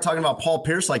me start talking about Paul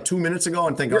Pierce like 2 minutes ago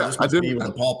and think, this must be with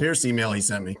the Paul Pierce email he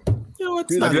sent me. I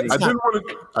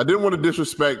didn't want to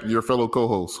disrespect your fellow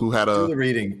co-host who had do the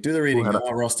reading. I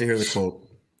want Russ to hear the quote.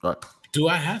 All right. Do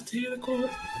I have to hear the quote?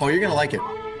 Oh, you're gonna like it.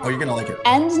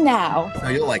 And now,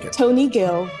 you'll like it. Tony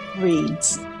Gill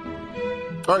reads.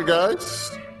 All right,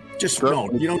 guys.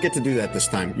 No, you don't get to do that this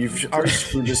time. You've already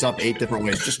screwed this up 8 different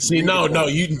ways. Just see, no,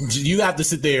 you have to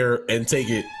sit there and take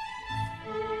it.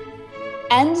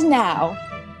 And now,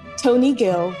 Tony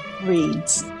Gill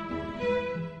reads.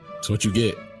 That's what you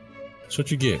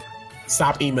get.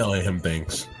 Stop emailing him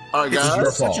things. All right, guys.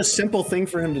 It's such a simple thing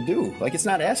for him to do. Like, it's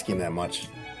not asking that much.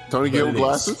 Tony Gill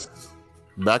glasses.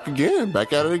 Back at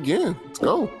it again. Let's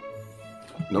go.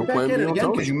 No plan B on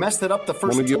Tony. Because you messed it up the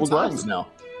first 2 times now.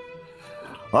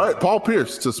 All right, Paul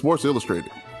Pierce to Sports Illustrated.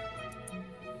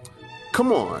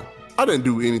 Come on. I didn't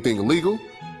do anything illegal.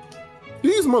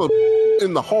 These mother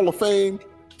in the Hall of Fame,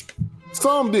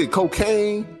 some did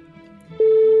cocaine,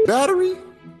 battery.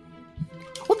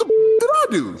 What the did I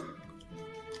do?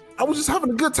 I was just having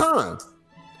a good time.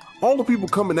 All the people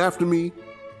coming after me,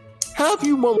 half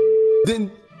you mother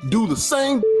didn't do the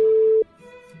same.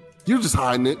 You're just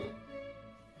hiding it.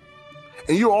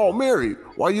 And you're all married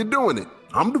while you're doing it.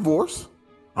 I'm divorced.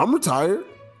 I'm retired.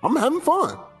 I'm having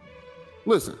fun.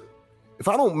 Listen, if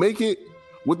I don't make it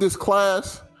with this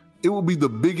class, it will be the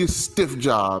biggest stiff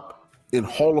job in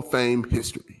Hall of Fame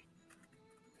history.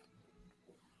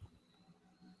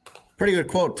 Pretty good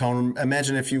quote, Tone.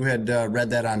 Imagine if you had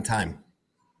read that on time.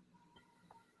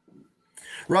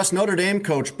 Russ, Notre Dame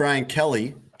coach Brian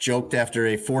Kelly joked after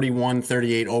a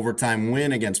 41-38 overtime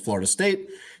win against Florida State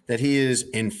that he is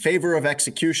in favor of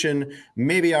execution.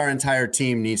 Maybe our entire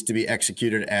team needs to be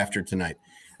executed after tonight.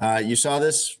 You saw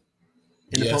this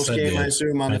in the postgame, I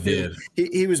assume, on the field.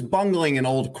 He was bungling an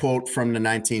old quote from the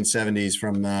 1970s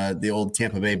from the old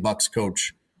Tampa Bay Bucks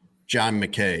coach, John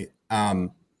McKay.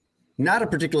 Not a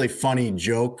particularly funny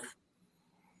joke.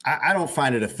 I don't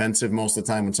find it offensive most of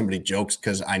the time when somebody jokes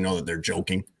because I know that they're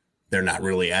joking. They're not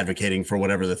really advocating for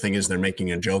whatever the thing is they're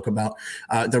making a joke about.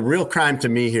 The real crime to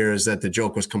me here is that the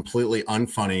joke was completely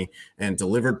unfunny and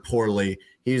delivered poorly.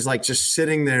 He's like just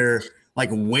sitting there, like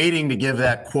waiting to give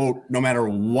that quote, no matter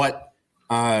what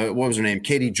was her name?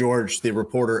 Katie George, the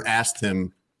reporter, asked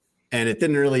him, and it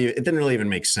didn't really even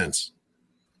make sense.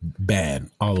 Bad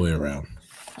all the way around.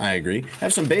 I agree. I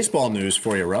have some baseball news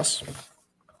for you, Russ.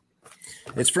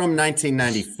 It's from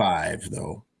 1995,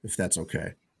 though, if that's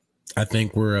okay. I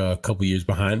think we're a couple years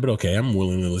behind, but okay, I'm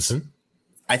willing to listen.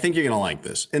 I think you're going to like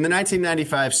this. In the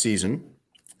 1995 season,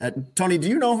 Tony, do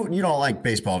you know you don't like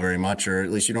baseball very much, or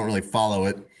at least you don't really follow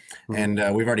it? Mm-hmm.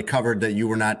 And we've already covered that you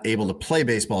were not able to play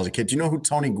baseball as a kid. Do you know who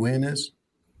Tony Gwynn is?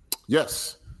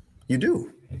 Yes. You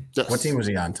do? Yes. What team was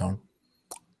he on, Tone?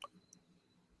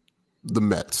 The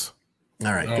Mets.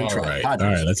 All right, good try. All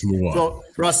right, let's move on. So,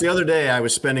 Russ, the other day I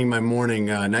was spending my morning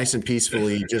nice and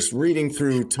peacefully just reading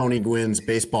through Tony Gwynn's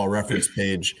baseball reference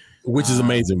page, which is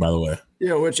amazing, by the way.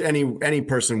 Yeah, which any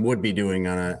person would be doing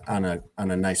on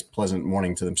a nice, pleasant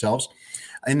morning to themselves.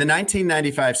 In the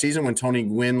 1995 season, when Tony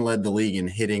Gwynn led the league in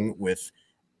hitting with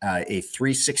a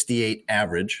 368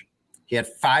 average, he had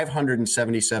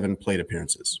 577 plate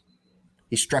appearances.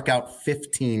 He struck out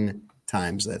 15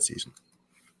 times that season.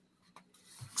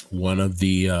 One of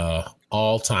the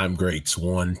all-time greats,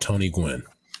 Tony Gwynn.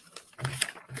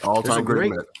 All-time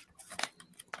great.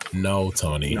 No,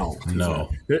 Tony. No.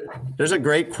 There's a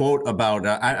great quote about,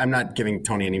 I'm not giving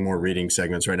Tony any more reading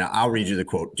segments right now. I'll read you the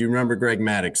quote. Do you remember Greg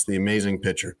Maddux, the amazing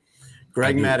pitcher?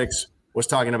 Greg Maddux was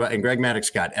talking about, and Greg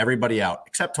Maddux got everybody out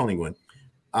except Tony Gwynn.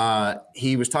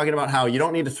 He was talking about how you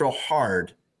don't need to throw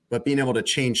hard, but being able to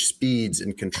change speeds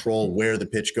and control where the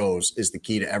pitch goes is the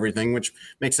key to everything, which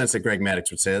makes sense that Greg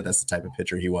Maddux would say that. That's the type of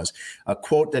pitcher he was. A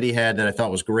quote that he had that I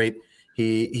thought was great.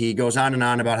 He goes on and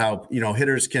on about how,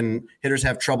 hitters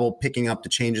have trouble picking up the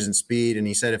changes in speed. And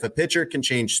he said, if a pitcher can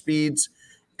change speeds,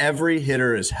 every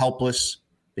hitter is helpless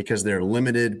because they're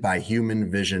limited by human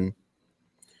vision,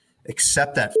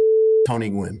 except that Tony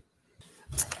Gwynn.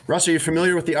 Russ, are you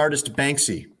familiar with the artist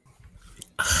Banksy?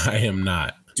 I am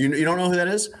not. You don't know who that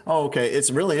is? Oh, okay. It's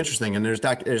really interesting. And there's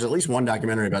at least one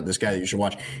documentary about this guy that you should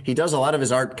watch. He does a lot of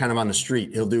his art kind of on the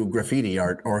street. He'll do graffiti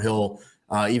art, or he'll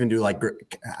even do like,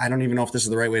 I don't even know if this is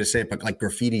the right way to say it, but like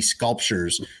graffiti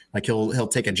sculptures. Like he'll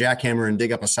take a jackhammer and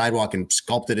dig up a sidewalk and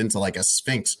sculpt it into like a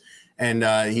sphinx. And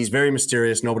he's very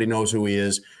mysterious. Nobody knows who he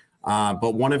is.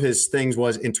 But one of his things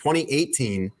was in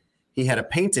 2018, he had a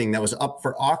painting that was up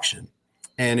for auction,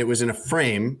 and it was in a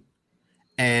frame.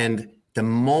 And the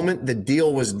moment the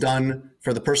deal was done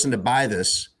for the person to buy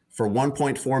this for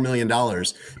 $1.4 million,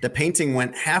 the painting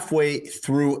went halfway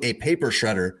through a paper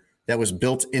shredder that was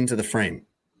built into the frame.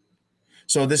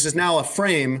 So this is now a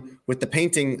frame with the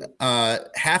painting,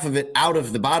 half of it out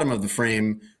of the bottom of the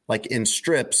frame, like in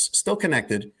strips, still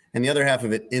connected, and the other half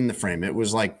of it in the frame. It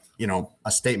was like,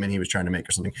 a statement he was trying to make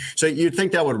or something. So you'd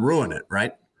think that would ruin it,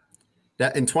 right?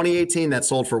 That in 2018, that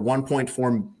sold for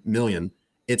 $1.4 million.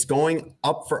 It's going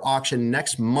up for auction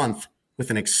next month with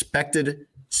an expected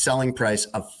selling price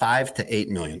of $5 to $8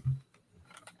 million.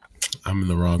 I'm in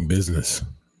the wrong business.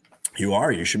 You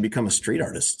are. You should become a street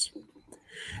artist.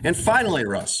 And finally,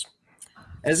 Russ,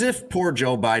 as if poor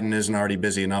Joe Biden isn't already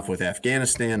busy enough with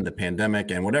Afghanistan, the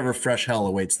pandemic, and whatever fresh hell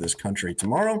awaits this country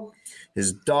tomorrow,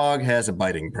 his dog has a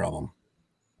biting problem.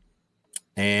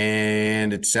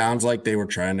 And it sounds like they were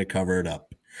trying to cover it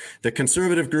up. The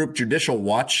conservative group Judicial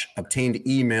Watch obtained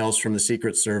emails from the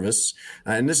Secret Service.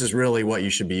 And this is really what you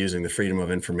should be using the Freedom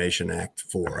of Information Act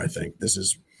for, I think. This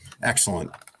is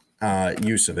excellent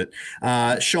use of it.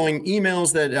 Showing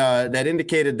emails that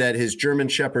indicated that his German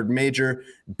Shepherd Major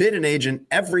bit an agent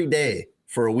every day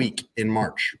for a week in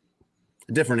March.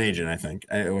 A different agent, I think.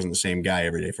 It wasn't the same guy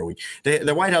every day for a week.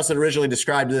 The White House had originally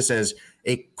described this as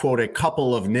a, quote, a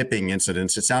couple of nipping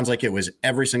incidents. It sounds like it was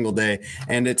every single day.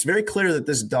 And it's very clear that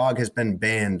this dog has been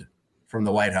banned from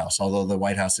the White House, although the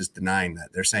White House is denying that.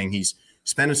 They're saying he's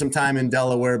spending some time in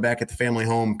Delaware back at the family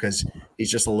home because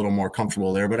he's just a little more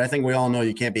comfortable there. But I think we all know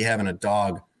you can't be having a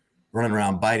dog running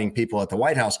around biting people at the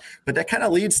White House. But that kind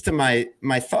of leads to my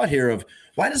thought here of,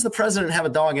 why does the president have a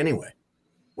dog anyway?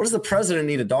 What does the president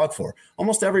need a dog for?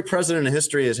 Almost every president in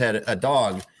history has had a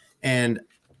dog. And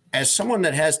as someone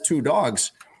that has two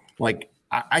dogs, like,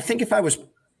 I think if I was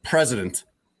president,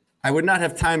 I would not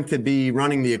have time to be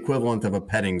running the equivalent of a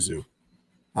petting zoo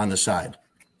on the side,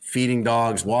 feeding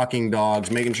dogs, walking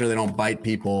dogs, making sure they don't bite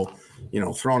people,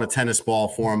 throwing a tennis ball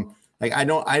for them. Like,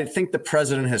 I think the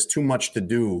president has too much to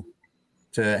do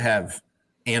to have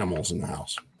animals in the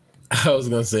house. I was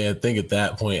going to say, I think at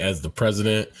that point, as the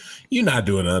president, you're not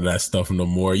doing none of that stuff no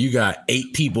more. You got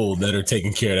 8 people that are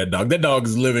taking care of that dog. That dog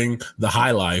is living the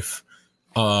high life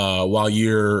while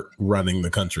you're running the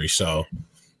country. So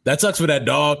that sucks for that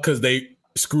dog because they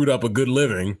screwed up a good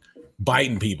living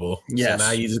biting people. Yes. So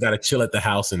now you just got to chill at the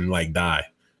house and like die.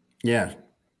 Yeah.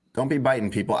 Don't be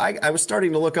biting people. I was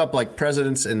starting to look up like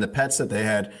presidents and the pets that they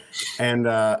had. And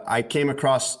I came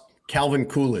across Calvin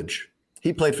Coolidge.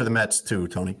 He played for the Mets too,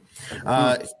 Tony.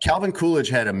 Calvin Coolidge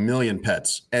had 1 million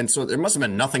pets. And so there must have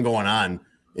been nothing going on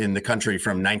in the country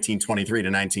from 1923 to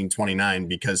 1929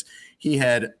 because he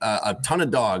had a ton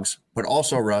of dogs, but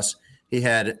also, Russ, he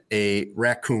had a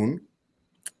raccoon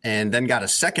and then got a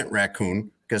second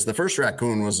raccoon because the first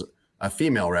raccoon was a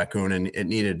female raccoon and it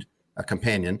needed a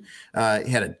companion. He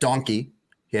had a donkey.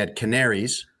 He had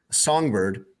canaries, a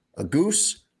songbird, a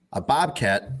goose, a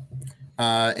bobcat,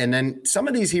 and then some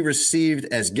of these he received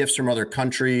as gifts from other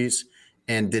countries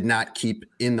and did not keep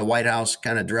in the White House,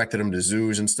 kind of directed them to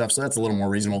zoos and stuff. So that's a little more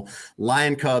reasonable.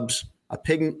 Lion cubs, a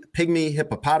pygmy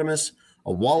hippopotamus,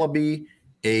 a wallaby,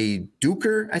 a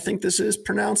duker, I think this is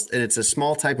pronounced, and it's a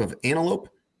small type of antelope,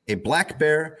 a black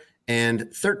bear,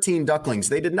 and 13 ducklings.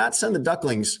 They did not send the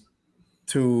ducklings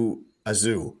to a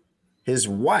zoo. His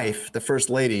wife, the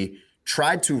first lady,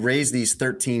 tried to raise these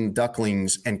 13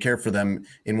 ducklings and care for them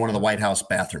in one of the White House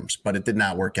bathrooms, but it did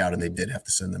not work out, and they did have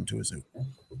to send them to a zoo.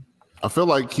 I feel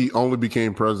like he only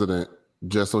became president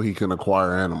just so he can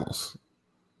acquire animals.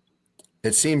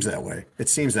 It seems that way.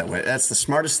 That's the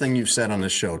smartest thing you've said on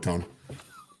this show, Tone.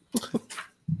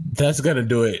 That's going to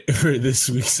do it for this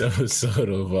week's episode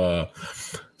of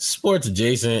Sports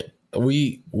Adjacent.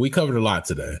 We covered a lot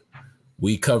today.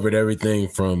 We covered everything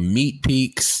from meat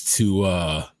peaks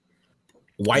to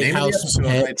White House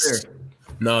pets. Right,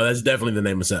 no, that's definitely the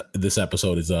name of this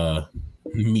episode is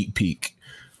Meat Peak.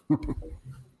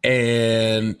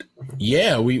 And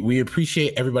yeah, we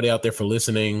appreciate everybody out there for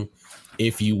listening.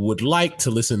 If you would like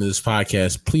to listen to this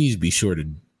podcast, please be sure to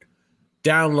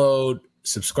download,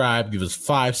 subscribe, give us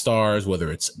 5 stars,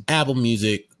 whether it's Apple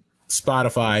Music,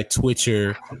 Spotify,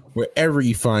 Twitcher, wherever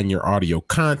you find your audio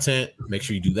content. Make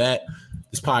sure you do that.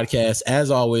 This podcast,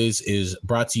 as always, is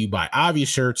brought to you by Avia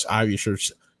Shirts,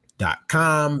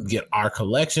 aviashirts.com. Get our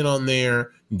collection on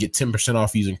there and get 10%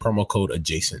 off using promo code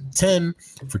adjacent10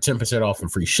 for 10% off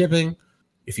and free shipping.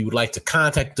 if you would like to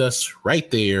contact us right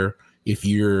there, if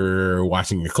you're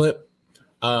watching your clip,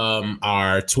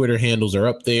 our Twitter handles are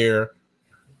up there.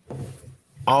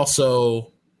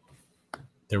 Also,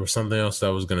 there was something else that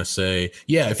I was going to say.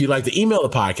 Yeah, if you'd like to email the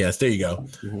podcast, there you go.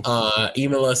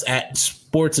 Email us at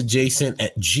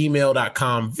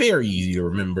sportsadjacent@gmail.com. Very easy to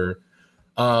remember.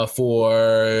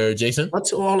 For Jason?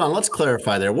 Hold on. Let's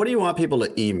clarify there. What do you want people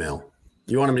to email?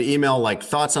 You want them to email like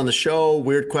thoughts on the show,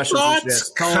 weird questions?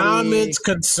 Thoughts, comments,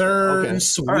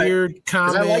 concerns, weird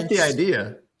comments. I like the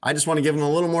idea. I just want to give them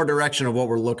a little more direction of what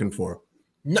we're looking for.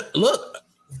 No, look,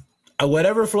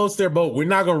 whatever floats their boat. We're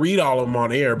not going to read all of them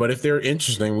on air, but if they're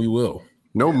interesting, we will.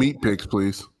 No meat pics,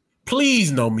 please.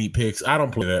 Please, no meat pics. I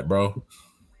don't play that, bro.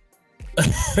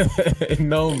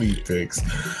 No meat pics.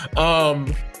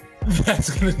 That's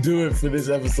going to do it for this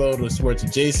episode of Sports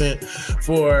Adjacent.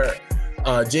 For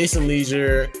Jason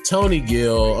Leisure, Tony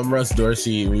Gill, I'm Russ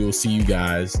Dorsey, and we will see you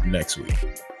guys next week.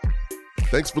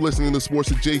 Thanks for listening to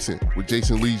Sports Adjacent with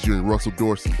Jason Leisure and Russell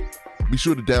Dorsey. Be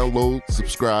sure to download,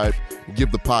 subscribe, and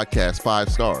give the podcast 5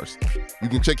 stars. You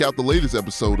can check out the latest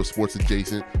episode of Sports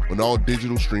Adjacent on all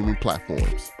digital streaming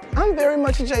platforms. I'm very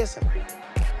much adjacent.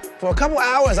 For a couple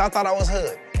hours, I thought I was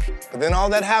hood. But then all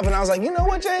that happened, I was like, you know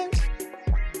what, James?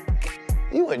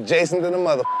 You adjacent to the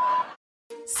mother.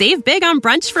 Save big on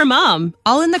brunch for mom,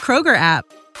 all in the Kroger app.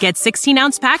 Get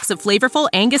 16-ounce packs of flavorful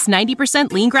Angus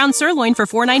 90% lean ground sirloin for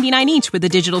 $4.99 each with a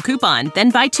digital coupon. Then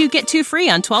buy 2, get 2 free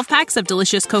on 12 packs of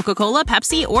delicious Coca-Cola,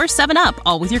 Pepsi, or 7-Up,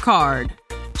 all with your card.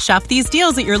 Shop these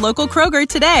deals at your local Kroger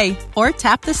today, or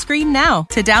tap the screen now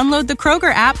to download the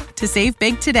Kroger app to save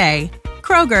big today.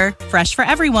 Kroger, fresh for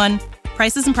everyone.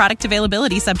 Prices and product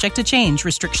availability subject to change.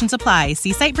 Restrictions apply.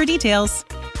 See site for details.